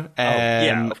player.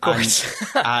 Yeah, of course.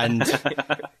 And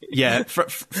yeah,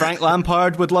 Frank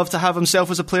Lampard would love to have himself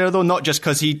as a player, though, not just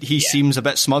because he seems a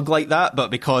bit smug like that,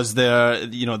 but because there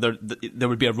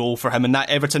would be a role for him in that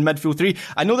Everton midfield three.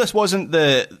 I know this wasn't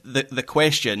the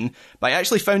question, but I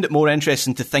actually found it more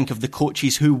interesting to think of the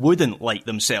coaches who wouldn't like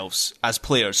themselves as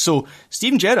players. So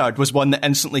Steven Gerrard was one that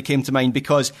instantly came to mind,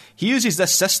 because he uses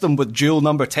this system with dual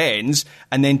number 10s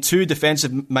and then two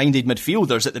defensive-minded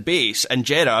midfielders at the base, and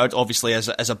Gerrard, obviously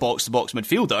as a box-to-box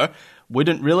midfielder,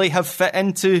 wouldn't really have fit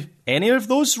into any of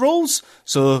those roles.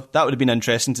 So that would have been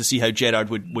interesting to see how Gerrard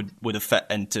would have fit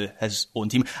into his own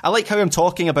team. I like how I'm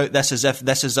talking about this as if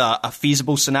this is a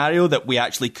feasible scenario that we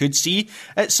actually could see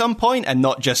at some point, and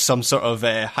not just some sort of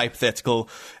hypothetical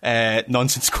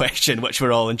nonsense question, which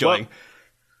we're all enjoying. Well,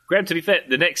 Graham, to be fair,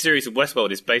 the next series of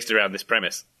Westworld is based around this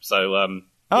premise. So,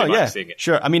 seeing it.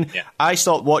 Sure. I mean, I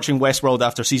stopped watching Westworld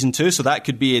after season 2, so that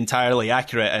could be entirely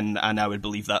accurate, and I would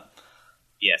believe that.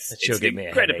 Yes, it's an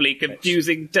incredibly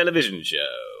confusing television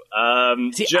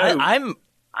show. See, Joe, I'm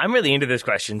really into this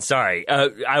question. Sorry,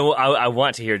 I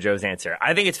want to hear Joe's answer.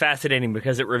 I think it's fascinating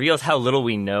because it reveals how little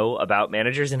we know about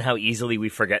managers and how easily we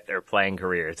forget their playing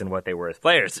careers and what they were as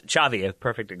players. Xavi, a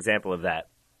perfect example of that,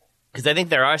 because I think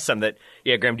there are some that,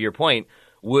 Graham, to your point,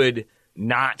 would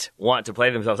not want to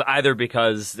play themselves, either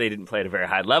because they didn't play at a very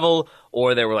high level,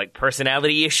 or there were like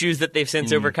personality issues that they've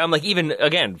since overcome. Like, even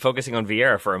again, focusing on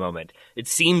Vieira for a moment, it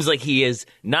seems like he is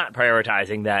not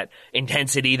prioritizing that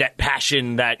intensity, that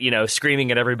passion, that, screaming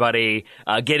at everybody,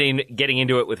 getting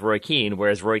into it with Roy Keane,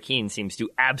 whereas Roy Keane seems to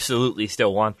absolutely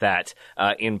still want that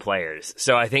in players.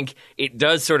 So I think it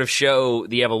does sort of show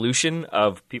the evolution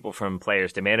of people from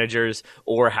players to managers,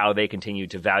 or how they continue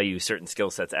to value certain skill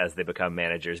sets as they become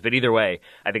managers. But either way,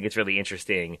 I think it's really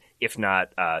interesting, if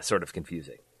not sort of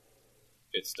confusing.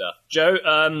 Good stuff. Joe,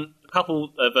 a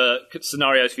couple of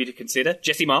scenarios for you to consider.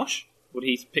 Jesse Marsch, would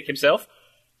he pick himself?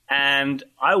 And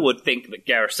I would think that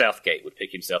Gareth Southgate would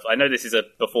pick himself. I know this is a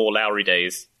before Lowry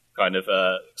days kind of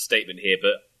statement here,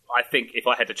 but I think if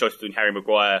I had the choice between Harry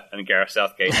Maguire and Gareth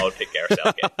Southgate, I would pick Gareth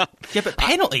Southgate. Yeah, but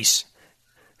penalties.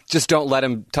 Just don't let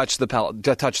him touch the ball in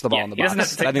the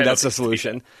box. I think that's the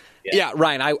solution. Yeah,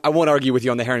 Ryan, I won't argue with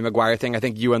you on the Harry Maguire thing. I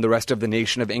think you and the rest of the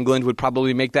nation of England would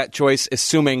probably make that choice,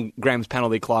 assuming Graham's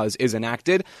penalty clause is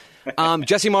enacted.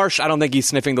 Jesse Marsch, I don't think he's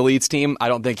sniffing the Leeds team. I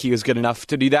don't think he is good enough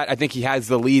to do that. I think he has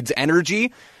the Leeds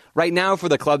energy right now for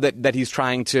the club that he's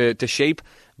trying to shape,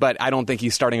 but I don't think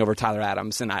he's starting over Tyler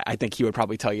Adams, and I think he would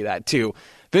probably tell you that too.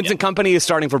 Vincent Kompany is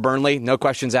starting for Burnley. No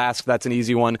questions asked. That's an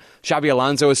easy one. Xabi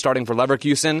Alonso is starting for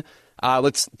Leverkusen.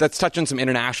 Let's touch on some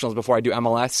internationals before I do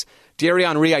MLS. Thierry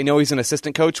Henry, I know he's an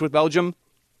assistant coach with Belgium,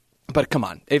 but come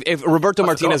on. If Roberto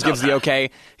Martinez gives the okay,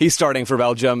 he's starting for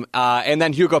Belgium. And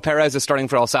then Hugo Perez is starting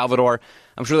for El Salvador.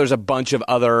 I'm sure there's a bunch of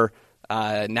other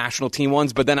national team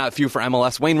ones, but then a few for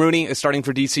MLS. Wayne Rooney is starting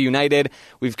for DC United.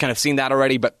 We've kind of seen that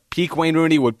already, but peak Wayne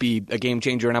Rooney would be a game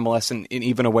changer in MLS in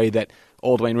even a way that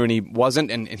old Wayne Rooney wasn't,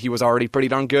 and he was already pretty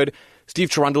darn good. Steve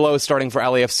Cherundolo is starting for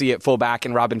LAFC at fullback,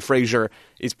 and Robin Fraser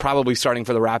is probably starting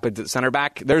for the Rapids at center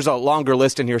back. There's a longer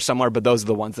list in here somewhere, but those are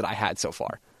the ones that I had so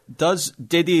far. Does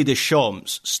Didier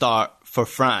Deschamps start for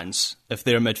France if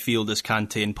their midfield is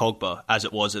Kanté and Pogba, as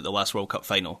it was at the last World Cup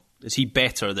final? Is he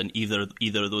better than either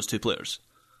of those two players?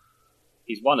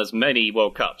 He's won as many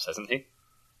World Cups, hasn't he?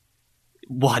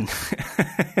 One.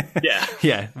 Yeah.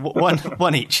 Yeah,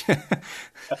 one each.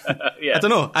 Yeah. I don't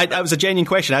know. That was a genuine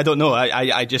question. I don't know.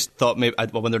 I just thought maybe I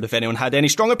wondered if anyone had any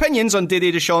strong opinions on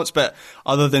Didier Deschamps, but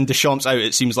other than Deschamps out,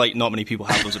 it seems like not many people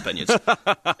have those opinions.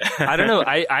 I don't know.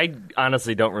 I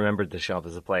honestly don't remember Deschamps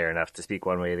as a player enough to speak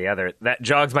one way or the other. That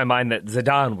jogs my mind that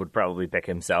Zidane would probably pick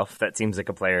himself. That seems like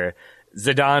a player.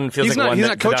 Zidane feels He's like not, one he's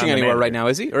that not coaching Zidane anywhere demanded. right now,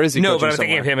 is he? Or is he? No, coaching but I'm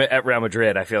thinking of somewhere? him at Real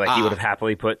Madrid. I feel like he would have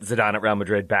happily put Zidane at Real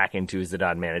Madrid back into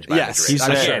Zidane managed by Yes, Madrid.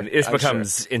 I'm Again, sure. this I'm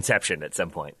becomes Inception at some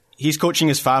point. He's coaching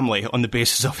his family on the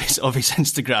basis of his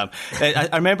Instagram.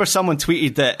 I remember someone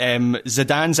tweeted that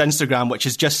Zidane's Instagram, which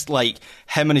is just like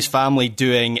him and his family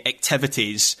doing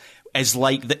activities, is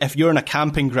like if you're in a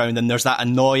camping ground and there's that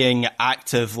annoying,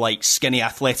 active, like skinny,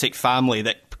 athletic family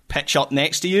that pitch up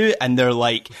next to you, and they're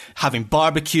like having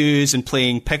barbecues and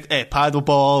playing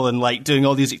paddleball and like doing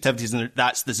all these activities, and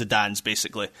that's the Zidanes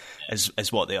basically is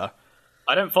what they are.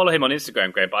 I don't follow him on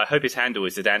Instagram, Graham, but I hope his handle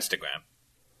is Zidanstagram.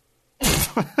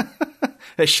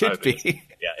 It should be.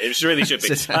 Yeah, it really should be.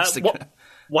 Zidanstagram.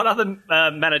 One other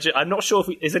manager, I'm not sure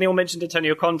if has anyone mentioned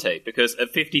Antonio Conte, because at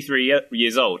 53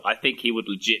 years old, I think he would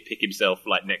legit pick himself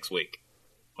like next week,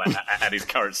 like, at his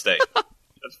current state. I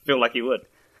feel like he would.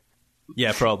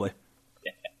 Yeah, probably.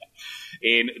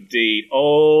 Indeed.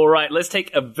 All right, let's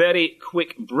take a very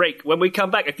quick break. When we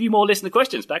come back, a few more listener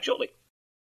questions. Back shortly.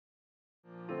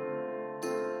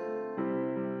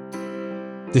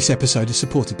 This episode is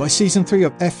supported by Season 3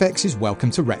 of FX's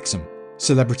Welcome to Wrexham.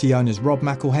 Celebrity owners Rob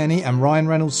McElhenney and Ryan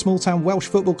Reynolds' small-town Welsh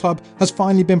football club has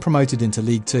finally been promoted into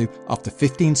League 2 after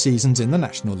 15 seasons in the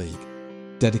National League.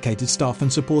 Dedicated staff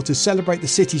and supporters celebrate the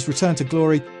city's return to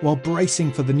glory while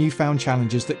bracing for the newfound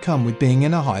challenges that come with being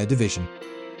in a higher division.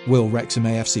 Will Wrexham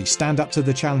AFC stand up to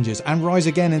the challenges and rise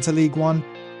again into League 1?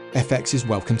 FX is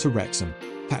Welcome to Wrexham.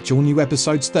 Catch all new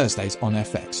episodes Thursdays on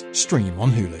FX. Stream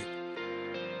on Hulu.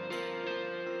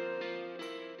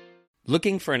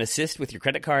 Looking for an assist with your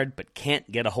credit card but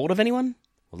can't get a hold of anyone?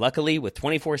 Well, luckily, with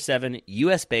 24/7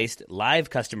 US-based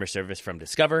live customer service from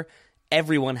Discover,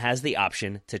 everyone has the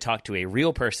option to talk to a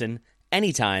real person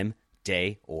anytime,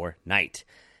 day or night.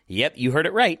 Yep, you heard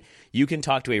it right. You can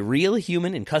talk to a real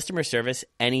human in customer service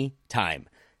anytime.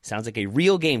 Sounds like a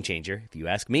real game changer, if you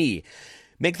ask me.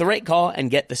 Make the right call and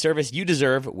get the service you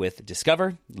deserve with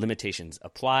Discover. Limitations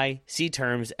apply. See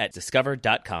terms at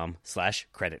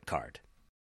discover.com/creditcard.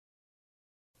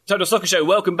 Total Soccer Show,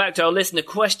 welcome back to our listener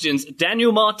questions.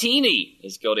 Daniel Martini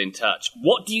has got in touch.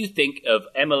 What do you think of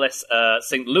MLS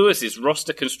St. Louis's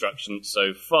roster construction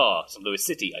so far? St. Louis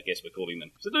City, I guess we're calling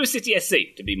them. St. Louis City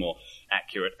SC, to be more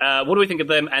accurate. What do we think of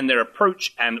them and their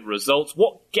approach and results?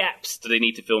 What gaps do they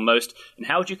need to fill most? And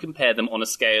how would you compare them on a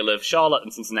scale of Charlotte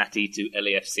and Cincinnati to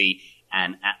LAFC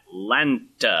and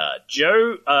Atlanta?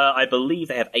 Joe, I believe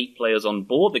they have 8 players on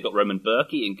board. They've got Roman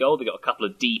Berkey in goal. They've got a couple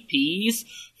of DPs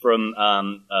from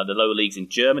the lower leagues in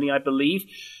Germany, I believe.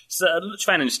 So Lutz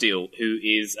Pfannenstiel, who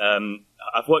is,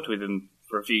 I've worked with him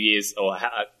for a few years, or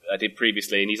I did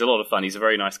previously, and he's a lot of fun. He's a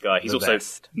very nice guy. He's also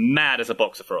mad as a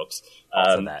box of frogs.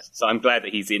 So I'm glad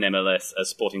that he's in MLS as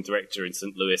sporting director in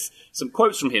St. Louis. Some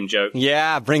quotes from him, Joe.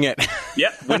 Yeah, bring it.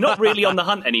 Yep, we're not really on the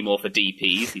hunt anymore for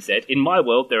DPs, he said. In my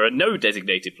world, there are no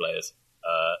designated players.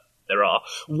 There are.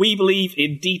 We believe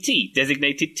in DT,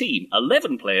 designated team.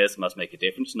 11 players must make a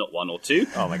difference, not 1 or 2.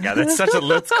 Oh my god, that's such a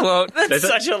Lutz quote. That's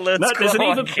such a Lutz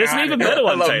quote. There's an even better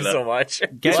one, I love Taylor. him so much.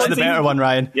 Get to the better one,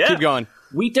 Ryan. Yeah. Keep going.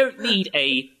 We don't need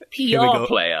a we PR go.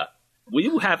 player. We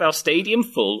will have our stadium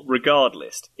full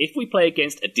regardless. If we play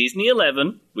against a Disney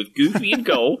 11 with Goofy in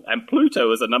goal and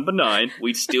Pluto as a number 9,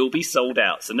 we'd still be sold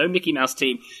out. So no Mickey Mouse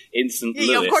team in St. Louis.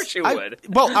 Yeah, of course you would. I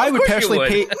would course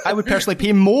you personally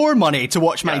pay more money to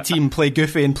watch my team play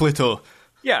Goofy and Pluto.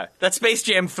 Yeah, that's Space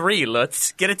Jam 3.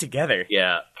 Let's get it together.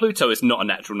 Yeah, Pluto is not a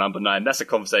natural number 9. That's a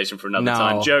conversation for another No,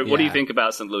 time. Joe, what do you yeah. think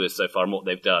about St. Louis so far and what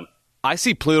they've done? I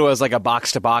see Pluto as like a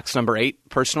box-to-box number 8,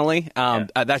 personally.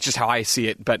 That's just how I see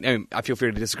it, but I feel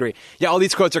free to disagree. Yeah, all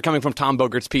these quotes are coming from Tom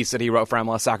Bogert's piece that he wrote for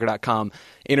MLSsoccer.com,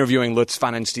 interviewing Lutz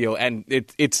Pfannenstiel, and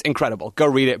it's incredible. Go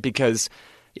read it because,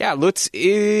 yeah, Lutz,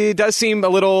 it does seem a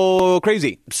little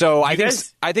crazy. So I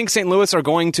think St. Louis are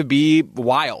going to be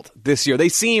wild this year. They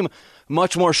seem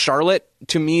much more Charlotte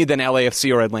to me than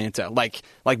LAFC or Atlanta, like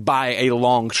by a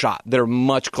long shot. They're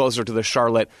much closer to the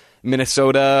Charlotte,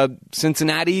 Minnesota,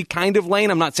 Cincinnati kind of lane.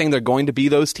 I'm not saying they're going to be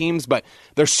those teams, but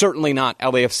they're certainly not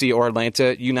LAFC or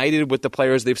Atlanta. United with the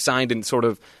players they've signed and sort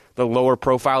of the lower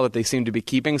profile that they seem to be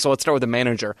keeping. So let's start with the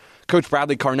manager. Coach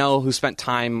Bradley Carnell, who spent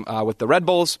time with the Red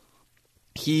Bulls,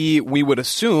 we would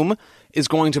assume, is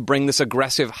going to bring this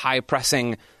aggressive,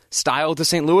 high-pressing style to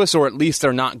St. Louis, or at least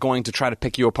they're not going to try to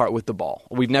pick you apart with the ball.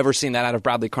 We've never seen that out of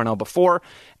Bradley Carnell before,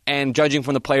 and judging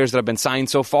from the players that have been signed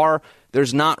so far,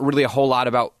 there's not really a whole lot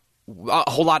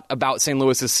about St.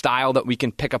 Louis's style that we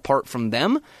can pick apart from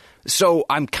them. So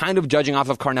I'm kind of judging off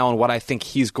of Carnell and what I think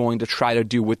he's going to try to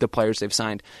do with the players they've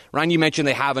signed. Ryan, you mentioned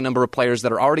they have a number of players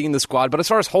that are already in the squad, but as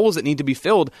far as holes that need to be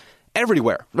filled,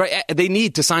 everywhere, right? They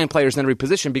need to sign players in every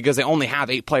position because they only have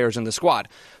 8 players in the squad.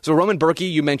 So Roman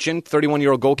Berkey, you mentioned,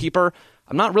 31-year-old goalkeeper.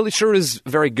 I'm not really sure is a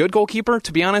very good goalkeeper,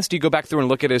 to be honest. You go back through and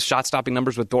look at his shot-stopping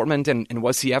numbers with Dortmund, and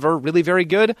was he ever really very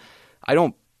good? I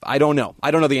don't know.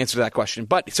 I don't know the answer to that question,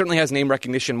 but he certainly has name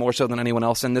recognition more so than anyone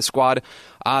else in this squad.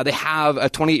 They have a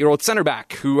 28-year-old center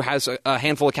back who has a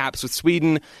handful of caps with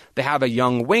Sweden. They have a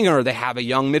young winger. They have a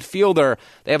young midfielder.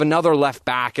 They have another left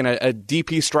back and a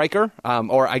DP striker,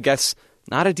 or I guess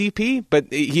not a DP, but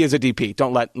he is a DP.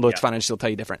 Don't let Lutz van den Stiel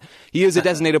tell you different. He is a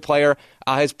designated player,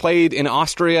 has played in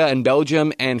Austria and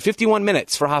Belgium, and 51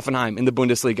 minutes for Hoffenheim in the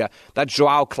Bundesliga. That's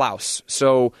Joao Klaus.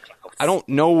 So I don't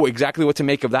know exactly what to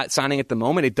make of that signing at the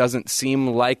moment. It doesn't seem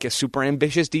like a super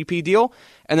ambitious DP deal.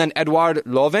 And then Eduard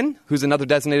Löwen, who's another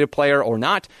designated player or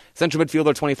not, central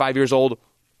midfielder, 25 years old.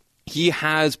 He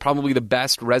has probably the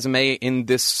best resume in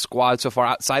this squad so far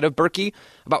outside of Berkey,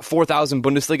 about 4,000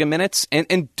 Bundesliga minutes,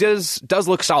 and does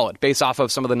look solid based off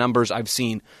of some of the numbers I've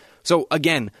seen. So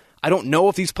again, I don't know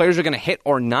if these players are going to hit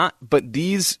or not, but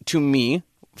these, to me,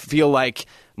 feel like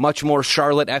much more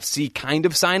Charlotte FC kind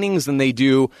of signings than they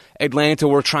do Atlanta.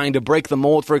 We're trying to break the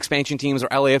mold for expansion teams, or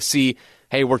LAFC,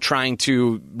 hey, we're trying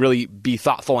to really be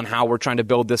thoughtful in how we're trying to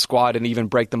build this squad and even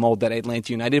break the mold that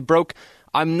Atlanta United broke.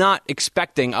 I'm not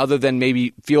expecting, other than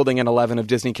maybe fielding an 11 of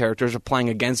Disney characters or playing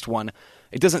against one,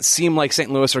 it doesn't seem like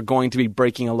St. Louis are going to be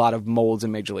breaking a lot of molds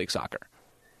in Major League Soccer.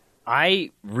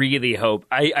 I really hope,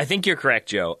 I think you're correct,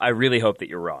 Joe. I really hope that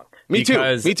you're wrong. Me too.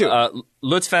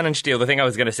 Lutz van den Stiel, the thing I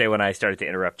was going to say when I started to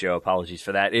interrupt Joe, apologies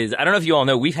for that, is I don't know if you all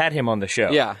know, we've had him on the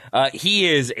show. Yeah. He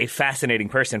is a fascinating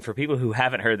person. For people who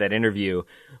haven't heard that interview,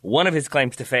 one of his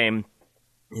claims to fame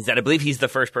is that I believe he's the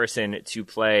first person to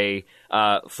play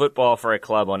football for a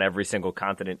club on every single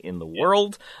continent in the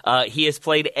world. He has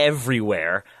played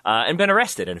everywhere and been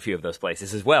arrested in a few of those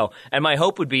places as well. And my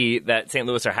hope would be that St.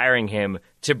 Louis are hiring him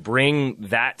to bring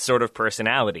that sort of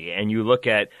personality. And you look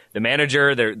at the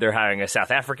manager, they're hiring a South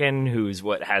African who's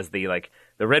has the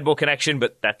Red Bull connection,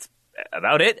 but that's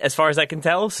about it as far as I can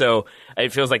tell. So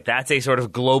it feels like that's a sort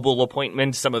of global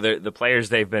appointment. Some of the players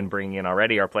they've been bringing in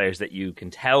already are players that you can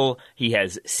tell he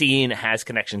has seen, has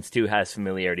connections to, has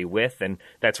familiarity with. And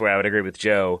that's where I would agree with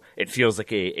Joe. It feels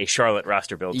like a Charlotte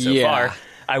roster build so far.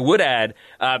 I would add,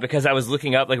 because I was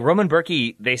looking up, Roman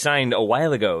Berkey, they signed a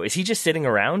while ago. Is he just sitting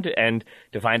around? And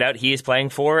to find out, he is playing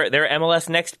for their MLS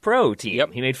Next Pro team.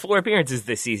 Yep. He made 4 appearances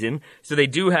this season. So they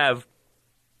do have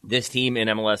this team in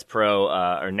MLS Pro,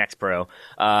 or Next Pro,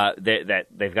 that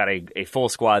they've got a full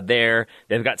squad there.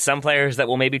 They've got some players that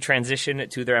will maybe transition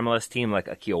to their MLS team, like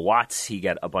Akil Watts. He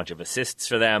got a bunch of assists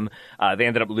for them. They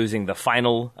ended up losing the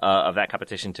final of that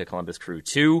competition to Columbus Crew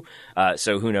 2.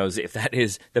 So who knows if that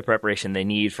is the preparation they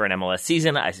need for an MLS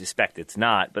season. I suspect it's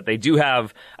not. But they do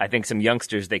have, I think, some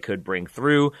youngsters they could bring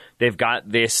through. They've got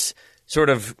this sort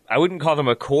of, I wouldn't call them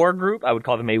a core group. I would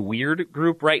call them a weird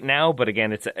group right now. But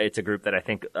again, it's a group that I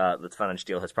think Lutz van den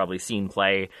Stiel has probably seen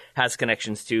play, has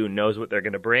connections to, knows what they're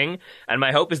going to bring. And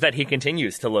my hope is that he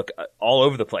continues to look all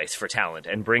over the place for talent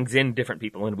and brings in different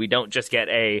people. And we don't just get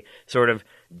a sort of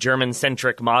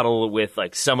German-centric model with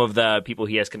some of the people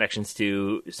he has connections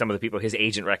to, some of the people his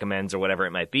agent recommends or whatever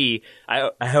it might be. I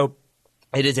hope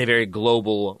it is a very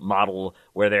global model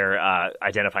where they're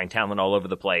identifying talent all over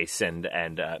the place and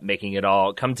making it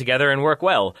all come together and work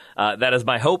well. That is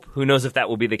my hope. Who knows if that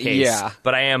will be the case? Yeah.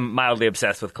 But I am mildly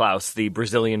obsessed with Klaus, the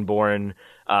Brazilian-born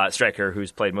striker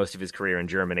who's played most of his career in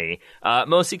Germany.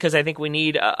 Mostly because I think we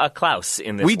need a Klaus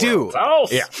in this world. We do.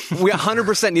 Klaus! Yeah. We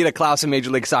 100% need a Klaus in Major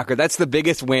League Soccer. That's the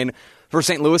biggest win for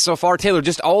St. Louis so far. Taylor,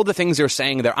 just all the things you're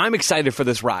saying there. I'm excited for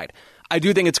this ride. I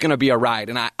do think it's going to be a ride,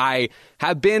 and I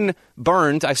have been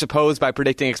burned, I suppose, by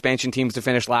predicting expansion teams to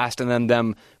finish last and then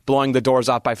them blowing the doors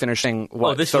off by finishing,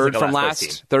 third from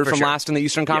last in the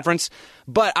Eastern Conference.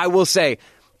 But I will say,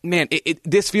 man,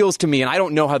 this feels to me, and I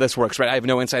don't know how this works, right? I have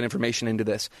no inside information into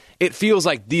this. It feels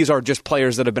like these are just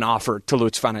players that have been offered to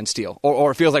Lutz van den Stiel,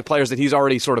 or it feels like players that he's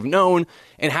already sort of known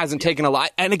and hasn't taken a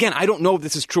lot. And again, I don't know if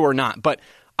this is true or not, but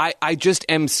I just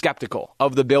am skeptical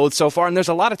of the build so far, and there's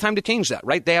a lot of time to change that,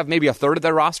 right? They have maybe a third of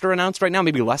their roster announced right now,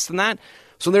 maybe less than that.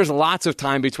 So there's lots of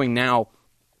time between now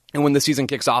and when the season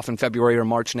kicks off in February or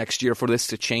March next year for this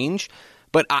to change.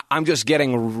 But I'm just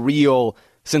getting real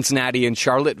Cincinnati and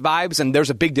Charlotte vibes, and there's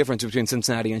a big difference between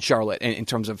Cincinnati and Charlotte in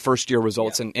terms of first-year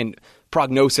results and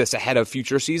prognosis ahead of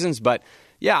future seasons. But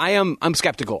yeah, I'm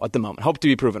skeptical at the moment. Hope to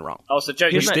be proven wrong. Oh, so Joe,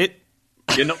 you're not going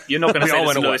to say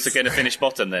that St. Louis are going to finish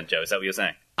bottom then, Joe? Is that what you're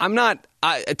saying? I'm not.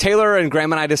 Taylor and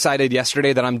Graham and I decided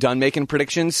yesterday that I'm done making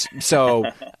predictions, so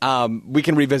we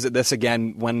can revisit this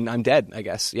again when I'm dead, I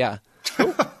guess. Yeah.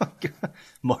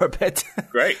 Morbid.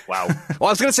 Great. Wow. Well,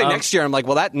 I was going to say next year. I'm like,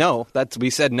 well, we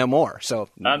said no more. So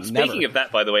speaking of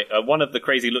that, by the way, one of the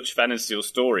crazy Lutz Pfannenstiel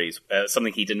stories,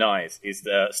 something he denies, is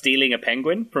stealing a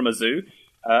penguin from a zoo,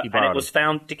 and it was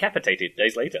found decapitated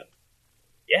days later.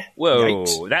 Yeah.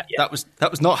 Whoa. That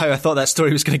was not how I thought that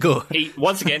story was going to go.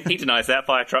 Once again, he denies that.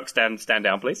 Fire truck, stand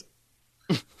down, please.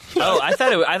 I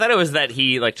thought it was that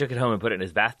he took it home and put it in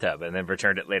his bathtub and then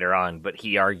returned it later on. But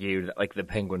he argued that the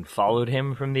penguin followed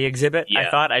him from the exhibit. Yeah.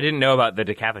 I didn't know about the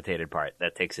decapitated part.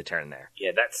 That takes a turn there.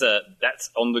 Yeah, that's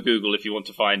on the Google if you want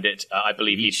to find it. I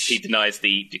believe he denies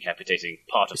the decapitating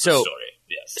part of the story.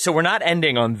 Yes. So we're not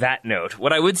ending on that note.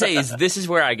 What I would say is this is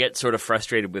where I get sort of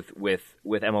frustrated with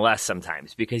MLS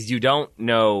sometimes, because you don't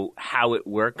know how it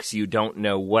works. You don't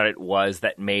know what it was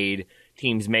that made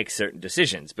teams make certain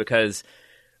decisions, because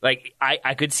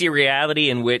I could see a reality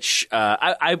in which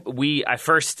I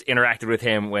first interacted with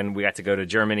him when we got to go to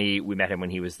Germany. We met him when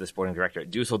he was the sporting director at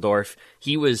Dusseldorf.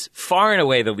 He was far and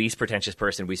away the least pretentious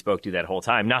person we spoke to that whole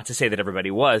time. Not to say that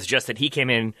everybody was, just that he came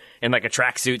in a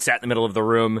tracksuit, sat in the middle of the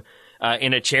room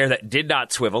in a chair that did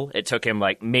not swivel. It took him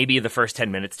maybe the first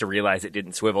 10 minutes to realize it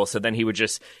didn't swivel. So then he would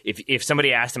just, if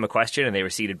somebody asked him a question and they were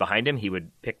seated behind him, he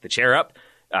would pick the chair up,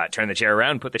 turn the chair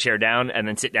around, put the chair down, and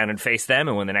then sit down and face them.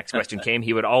 And when the next question came,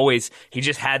 he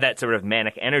just had that sort of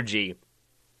manic energy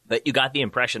that you got the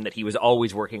impression that he was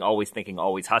always working, always thinking,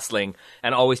 always hustling,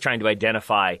 and always trying to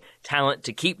identify talent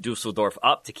to keep Dusseldorf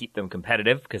up, to keep them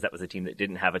competitive, because that was a team that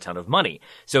didn't have a ton of money.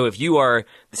 So if you are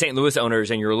the St. Louis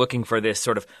owners and you're looking for this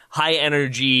sort of high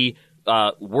energy,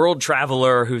 world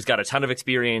traveler who's got a ton of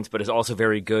experience, but is also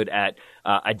very good at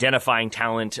identifying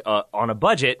talent on a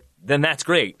budget, then that's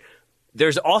great.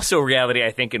 There's also a reality,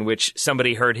 I think, in which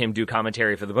somebody heard him do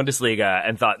commentary for the Bundesliga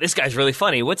and thought, this guy's really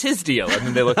funny. What's his deal? And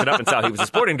then they looked it up and saw he was a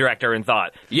sporting director and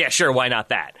thought, yeah, sure, why not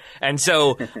that? And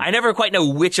so I never quite know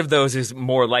which of those is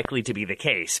more likely to be the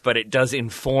case, but it does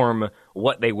inform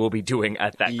what they will be doing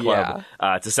at that club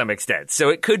to some extent. So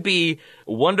it could be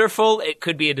wonderful. It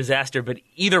could be a disaster. But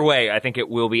either way, I think it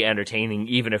will be entertaining,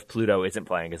 even if Pluto isn't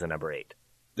playing as a number 8.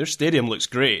 Their stadium looks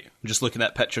great. I'm just looking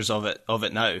at pictures of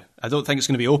it now. I don't think it's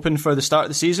going to be open for the start of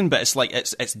the season, but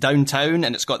it's downtown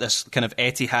and it's got this kind of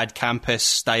Etihad campus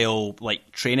style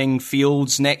training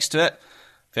fields next to it.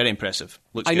 Very impressive.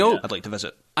 Looks good. I'd like to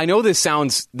visit. I know this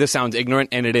sounds ignorant,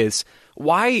 and it is.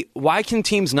 Why can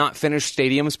teams not finish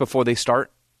stadiums before they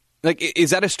start? Is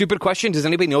that a stupid question? Does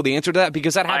anybody know the answer to that?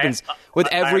 Because that happens with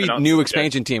every new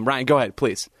expansion team. Ryan, go ahead,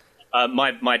 please.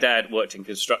 My dad worked in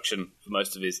construction for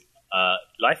most of his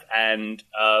life, and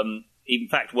he in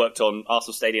fact worked on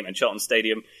Arsenal Stadium and Charlton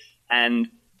Stadium, and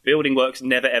building works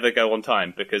never ever go on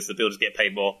time because the builders get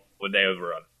paid more when they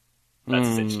overrun. That's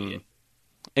essentially it.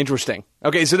 Interesting.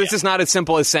 Okay, so this is not as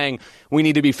simple as saying we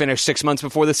need to be finished 6 months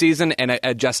before the season and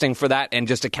adjusting for that and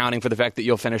just accounting for the fact that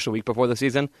you'll finish a week before the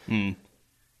season.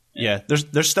 Yeah,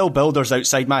 there's still builders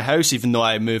outside my house, even though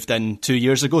I moved in 2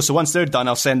 years ago. So once they're done,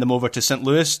 I'll send them over to St.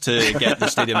 Louis to get the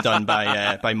stadium done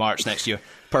by March next year.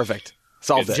 Perfect.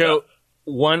 Solved it. Joe,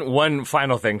 one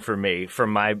final thing for me,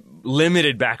 from my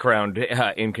limited background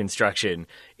in construction,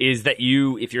 is that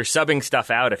if you're subbing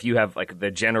stuff out, if you have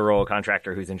the general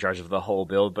contractor who's in charge of the whole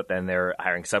build, but then they're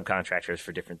hiring subcontractors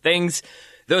for different things,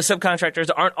 those subcontractors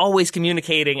aren't always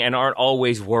communicating and aren't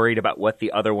always worried about what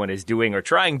the other one is doing or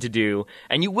trying to do.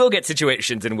 And you will get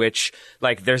situations in which,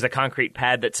 there's a concrete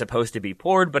pad that's supposed to be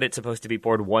poured, but it's supposed to be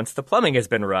poured once the plumbing has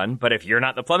been run. But if you're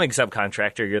not the plumbing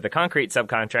subcontractor, you're the concrete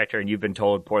subcontractor, and you've been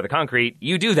told pour the concrete,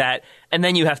 you do that, and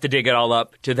then you have to dig it all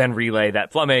up to then relay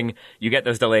that plumbing. You get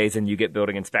those delays, and you get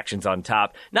building inspections on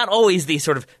top. Not always the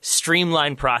sort of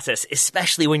streamlined process,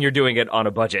 especially when you're doing it on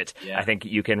a budget. Yeah. I think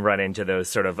you can run into those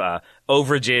sort of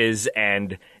overages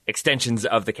and extensions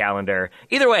of the calendar.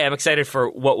 Either way, I'm excited for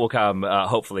what will come,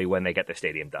 hopefully, when they get their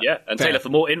stadium done. Yeah, and Taylor, for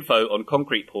more info on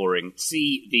concrete pouring,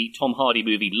 see the Tom Hardy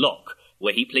movie Lock,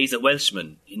 where he plays a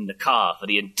Welshman in the car for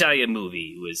the entire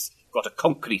movie who has got a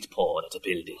concrete poured at a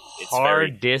building. It's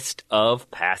hardest of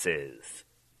passes.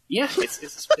 Yeah,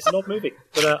 it's an odd movie,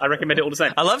 but I recommend it all the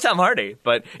same. I love Tom Hardy,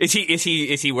 but is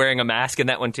he wearing a mask in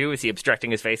that one too? Is he obstructing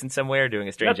his face in some way or doing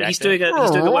a strange accent? He's doing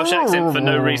a Welsh accent for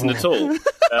no reason at all,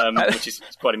 which is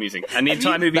quite amusing. And the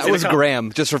entire movie. That was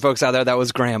Graham. Just for folks out there, that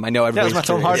was Graham. I know everybody. That was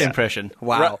my Tom Hardy impression.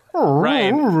 Wow,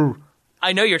 Ryan.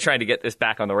 I know you're trying to get this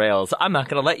back on the rails. I'm not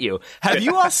going to let you. Have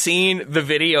you all seen the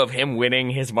video of him winning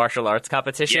his martial arts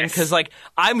competition? Yes. Because,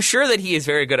 I'm sure that he is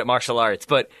very good at martial arts,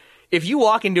 but if you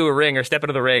walk into a ring or step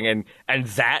into the ring and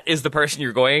that is the person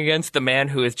you're going against, the man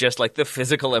who is just the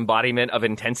physical embodiment of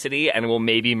intensity and will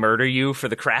maybe murder you for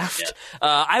the craft,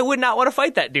 I would not want to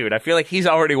fight that dude. I feel like he's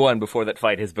already won before that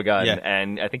fight has begun,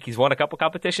 and I think he's won a couple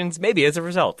competitions, maybe as a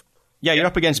result. Yeah, you're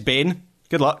up against Bane.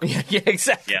 Good luck. Yeah,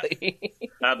 exactly.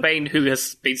 Yeah. Bane, who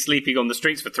has been sleeping on the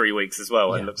streets for 3 weeks as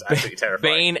well and looks absolutely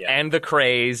terrifying. Bane and the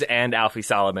Craze and Alfie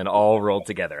Solomon all rolled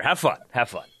together. Have fun.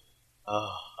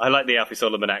 Oh, I like the Alfie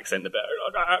Solomon accent better.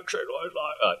 That accent was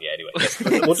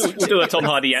anyway. We'll do a Tom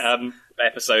Hardy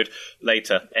episode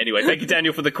later. Anyway, thank you,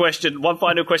 Daniel, for the question. One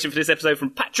final question for this episode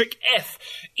from Patrick F.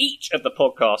 Each of the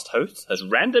podcast hosts has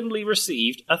randomly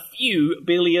received a few $1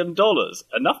 billion,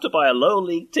 enough to buy a lower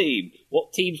league team.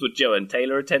 What teams would Joe and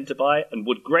Taylor attempt to buy? And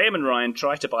would Graham and Ryan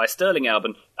try to buy Stirling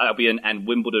Albion and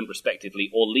Wimbledon, respectively,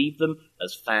 or leave them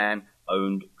as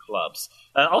fan-owned clubs?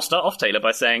 I'll start off, Taylor,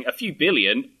 by saying a few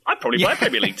billion, I'd probably buy a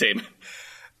Premier League team.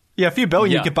 Yeah, a few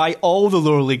billion, you could buy all the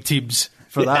lower league teams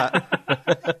for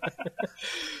that.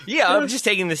 Yeah, I'm just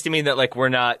taking this to mean that we're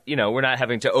not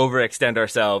having to overextend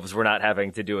ourselves. We're not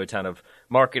having to do a ton of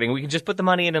marketing. We can just put the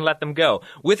money in and let them go.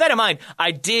 With that in mind,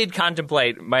 I did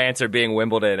contemplate my answer being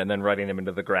Wimbledon and then running them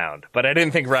into the ground, but I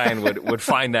didn't think Ryan would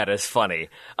find that as funny.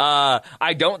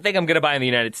 I don't think I'm going to buy in the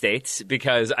United States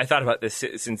because I thought about this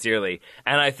sincerely,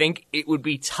 and I think it would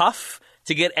be tough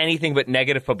to get anything but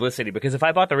negative publicity, because if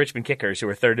I bought the Richmond Kickers, who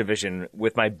are third division,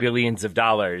 with my billions of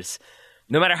dollars,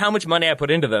 no matter how much money I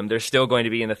put into them, they're still going to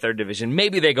be in the third division.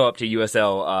 Maybe they go up to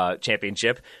USL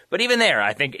championship, but even there,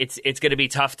 I think it's going to be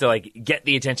tough to get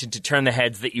the attention to turn the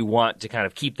heads that you want to kind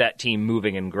of keep that team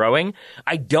moving and growing.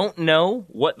 I don't know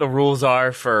what the rules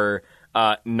are for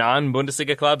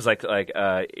non-Bundesliga clubs,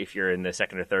 if you're in the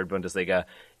second or third Bundesliga.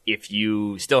 If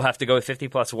you still have to go with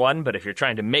 50+1, but if you're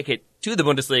trying to make it to the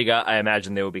Bundesliga, I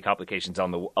imagine there will be complications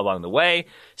along the way.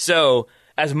 So,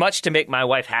 as much to make my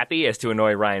wife happy as to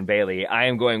annoy Ryan Bailey, I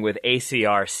am going with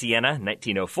ACR Siena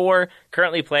 1904,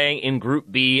 currently playing in Group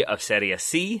B of Serie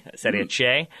C, Serie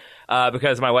C,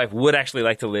 because my wife would actually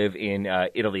like to live in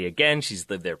Italy again. She's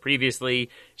lived there previously.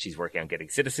 She's working on getting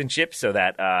citizenship, so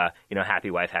that, happy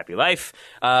wife, happy life.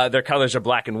 Their colors are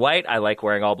black and white. I like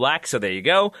wearing all black, so there you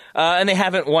go. And they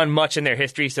haven't won much in their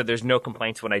history, so there's no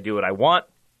complaints when I do what I want.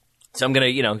 So I'm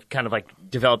going to, kind of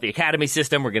develop the academy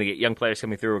system. We're going to get young players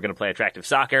coming through. We're going to play attractive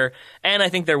soccer. And I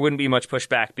think there wouldn't be much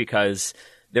pushback because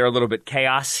they're a little bit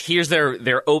chaos. Here's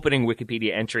their opening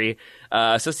Wikipedia entry.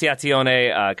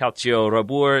 Associazione Calcio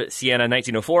Robur Siena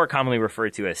 1904, commonly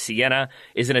referred to as Siena,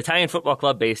 is an Italian football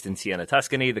club based in Siena,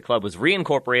 Tuscany. The club was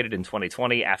reincorporated in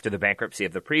 2020 after the bankruptcy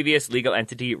of the previous legal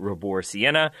entity, Robur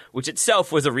Siena, which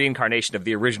itself was a reincarnation of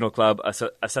the original club,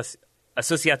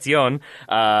 Associazione,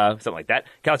 something like that,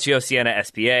 Calcio Siena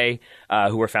SPA,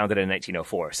 who were founded in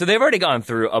 1904. So they've already gone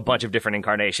through a bunch of different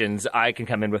incarnations. I can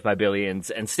come in with my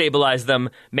billions and stabilize them,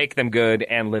 make them good,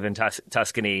 and live in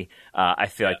Tuscany. I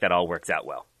feel like that all works out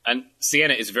well. And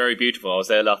Siena is very beautiful. I was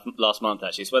there last month,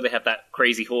 actually. It's where they have that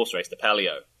crazy horse race, the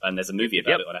Palio, and there's a movie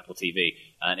about it on Apple TV.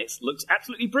 And it looks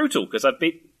absolutely brutal, because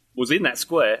was in that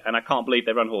square, and I can't believe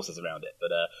they run horses around it. But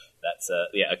that's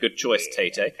a good choice,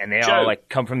 Tate. And they all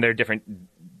come from their different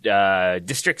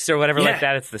districts or whatever like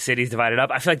that. It's the cities divided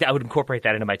up. I feel like I would incorporate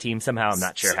that into my team somehow. I'm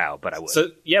not sure how, but I would.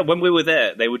 So when we were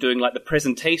there, they were doing the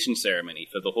presentation ceremony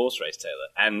for the horse race, Taylor.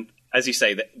 And as you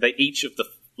say, they each of the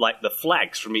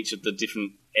flags from each of the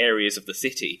different areas of the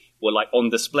city were on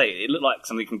display. It looked like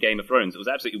something from Game of Thrones. It was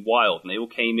absolutely wild, and they all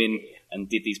came in and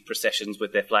did these processions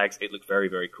with their flags. It looked very,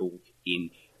 very cool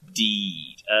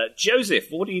indeed. Joseph,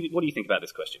 what do you think about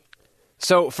this question?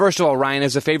 So, first of all, Ryan,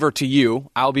 as a favor to you,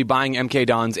 I'll be buying MK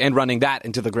Dons and running that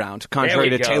into the ground.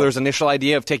 Contrary to Taylor's initial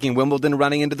idea of taking Wimbledon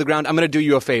running into the ground, I'm going to do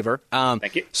you a favor.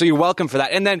 Thank you. So you're welcome for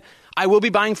that. And then I will be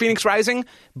buying Phoenix Rising,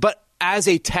 but as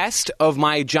a test of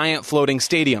my giant floating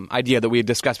stadium idea that we had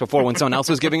discussed before when someone else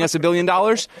was giving us $1 billion.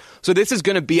 So this is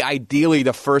going to be ideally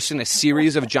the first in a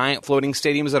series of giant floating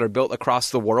stadiums that are built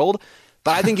across the world.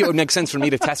 But I think it would make sense for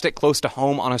me to test it close to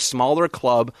home on a smaller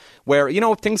club where,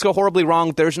 if things go horribly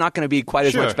wrong, there's not going to be quite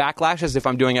as much backlash as if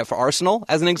I'm doing it for Arsenal,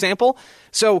 as an example.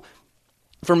 So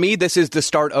for me, this is the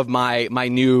start of my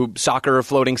new soccer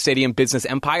floating stadium business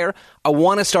empire. I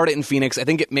want to start it in Phoenix. I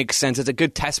think it makes sense. It's a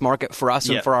good test market for us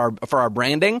and for our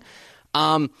branding.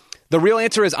 The real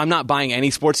answer is I'm not buying any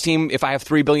sports team. If I have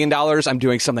 $3 billion, I'm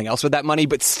doing something else with that money.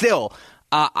 But still,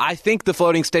 I think the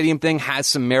floating stadium thing has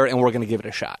some merit, and we're going to give it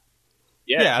a shot.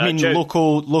 Yeah, I mean, Joe,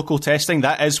 local testing,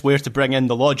 that is where to bring in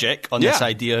the logic on this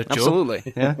idea, Joe.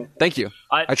 Absolutely. Yeah. Thank you.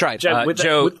 I tried.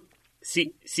 Joe,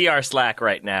 see our Slack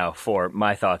right now for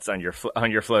my thoughts on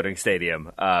your floating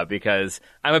stadium, because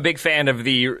I'm a big fan of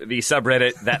the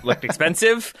subreddit that looked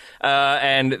expensive,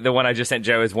 and the one I just sent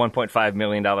Joe is $1.5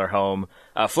 million home.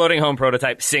 Floating home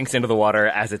prototype sinks into the water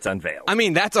as it's unveiled. I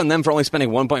mean, that's on them for only spending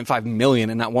 $1.5 million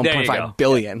and not $1.5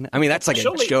 billion. I mean, that's like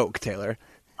a joke, Taylor.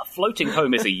 A floating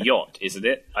home is a yacht, isn't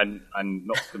it? I'm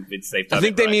not convinced they've done I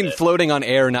think they mean floating on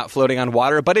air, not floating on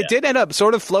water. But it did end up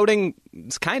sort of floating,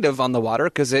 kind of on the water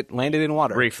because it landed in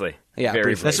water Briefly. Yeah,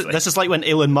 very briefly. This is like when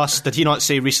Elon Musk, did he not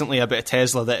say recently about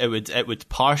Tesla that it would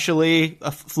partially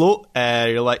float?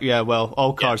 You're like, yeah, well,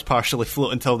 all cars partially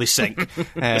float until they sink.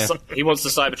 He wants the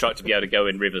Cybertruck to be able to go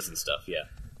in rivers and stuff. Yeah,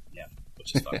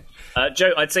 which is fun.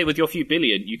 Joe, I'd say with your few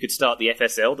billion, you could start the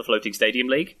FSL, the Floating Stadium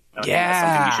League. I think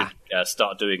that's something you should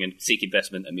start doing and seek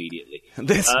investment immediately.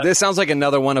 This sounds like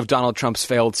another one of Donald Trump's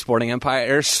failed sporting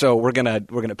empires, so we're gonna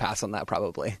pass on that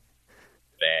probably.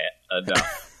 Fair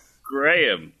enough.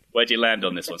 Graham, where'd you land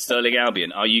on this one? Sterling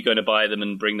Albion, are you going to buy them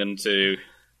and bring them to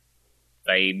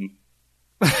fame?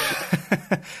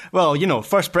 Well,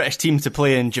 first British team to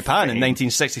play in Japan in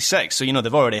 1966, so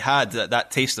they've already had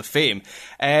that taste of fame.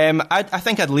 I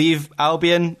think I'd leave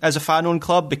Albion as a fan-owned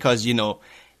club because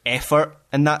effort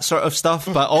and that sort of stuff,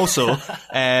 but also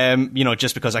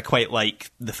just because I quite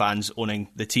like the fans owning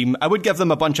the team. I would give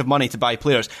them a bunch of money to buy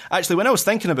players. Actually, when I was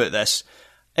thinking about this,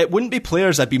 it wouldn't be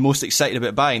players I'd be most excited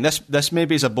about buying. This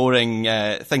maybe is a boring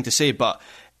thing to say, but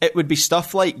it would be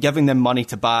stuff like giving them money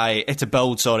to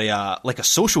build like a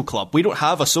social club. We don't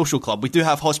have a social club. We do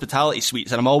have hospitality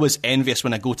suites, and I'm always envious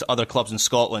when I go to other clubs in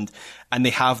Scotland and they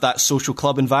have that social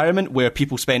club environment where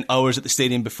people spend hours at the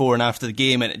stadium before and after the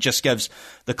game, and it just gives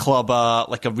the club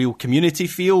like a real community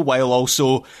feel while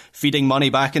also feeding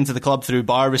money back into the club through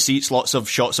bar receipts, lots of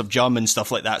shots of jum and stuff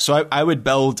like that. So I would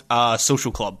build a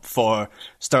social club for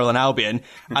Stirling Albion.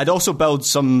 I'd also build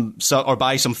or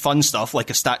buy some fun stuff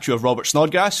like a statue of Robert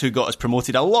Snodgrass, who got us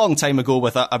promoted a long time ago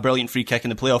with a brilliant free kick in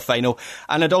the playoff final.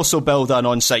 And I'd also build an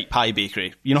on-site pie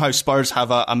bakery. You know how Spurs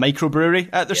have a microbrewery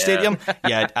at their stadium?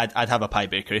 Yeah, I'd have a pie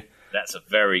bakery. That's a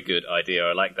very good idea.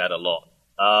 I like that a lot.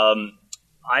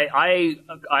 I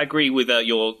agree with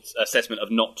your assessment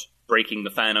of not breaking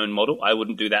the fan-owned model. I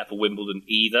wouldn't do that for Wimbledon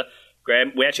either.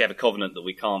 Graham, we actually have a covenant that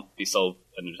we can't be sold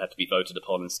and it would have to be voted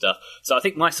upon and stuff. So I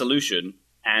think my solution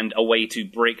and a way to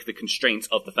break the constraints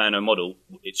of the fan-owned model,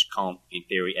 which can't, in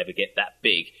theory, ever get that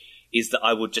big, is that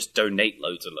I would just donate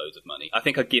loads and loads of money. I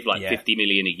think I'd give like 50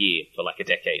 million a year for like a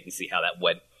decade and see how that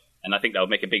went. And I think that would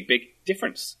make a big, big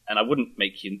difference. And I wouldn't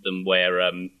make them wear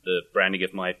the branding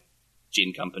of my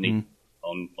gin company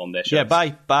on their shirts.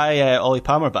 Yeah, buy Ollie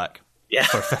Palmer back. Yeah.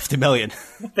 For 50 million.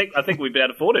 I think we'd be able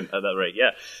to afford him at that rate,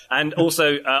 yeah. And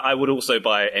also, I would also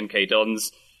buy MK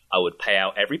Dons. I would pay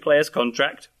out every player's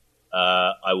contract.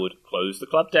 I would close the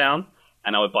club down,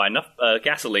 and I would buy enough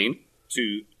gasoline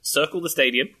to circle the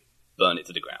stadium, burn it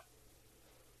to the ground.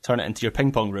 Turn it into your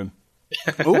ping pong room.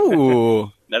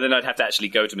 Ooh. Now then I'd have to actually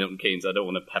go to Milton Keynes. I don't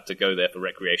want to have to go there for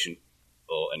recreation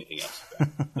or anything else.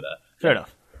 But, fair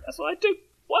enough. That's what I do.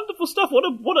 Wonderful stuff. What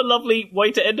a lovely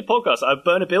way to end a podcast. I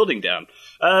burn a building down.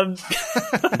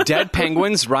 Dead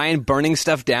penguins, Ryan burning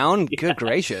stuff down? Good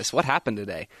gracious. What happened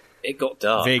today? It got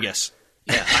dark. Vegas.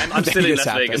 Yeah, I'm still in Las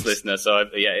Vegas, listener, so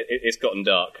it's gotten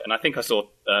dark. And I think I saw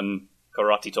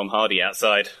Karate Tom Hardy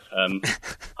outside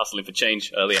hustling for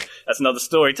change earlier. That's another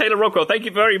story. Taylor Rockwell, thank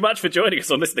you very much for joining us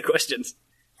on Listener Questions.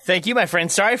 Thank you, my friend.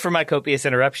 Sorry for my copious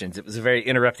interruptions. It was a very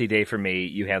interrupty day for me.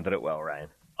 You handled it well, Ryan.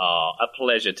 A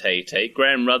pleasure, Tay-Tay.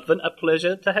 Graham Ruthven, a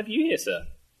pleasure to have you here, sir.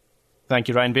 Thank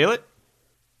you, Ryan Bailey.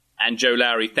 And Joe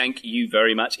Lowry, thank you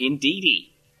very much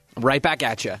indeedy. Right back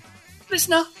at you.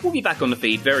 Listener, we'll be back on the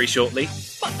feed very shortly.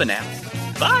 But for now,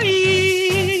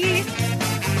 bye!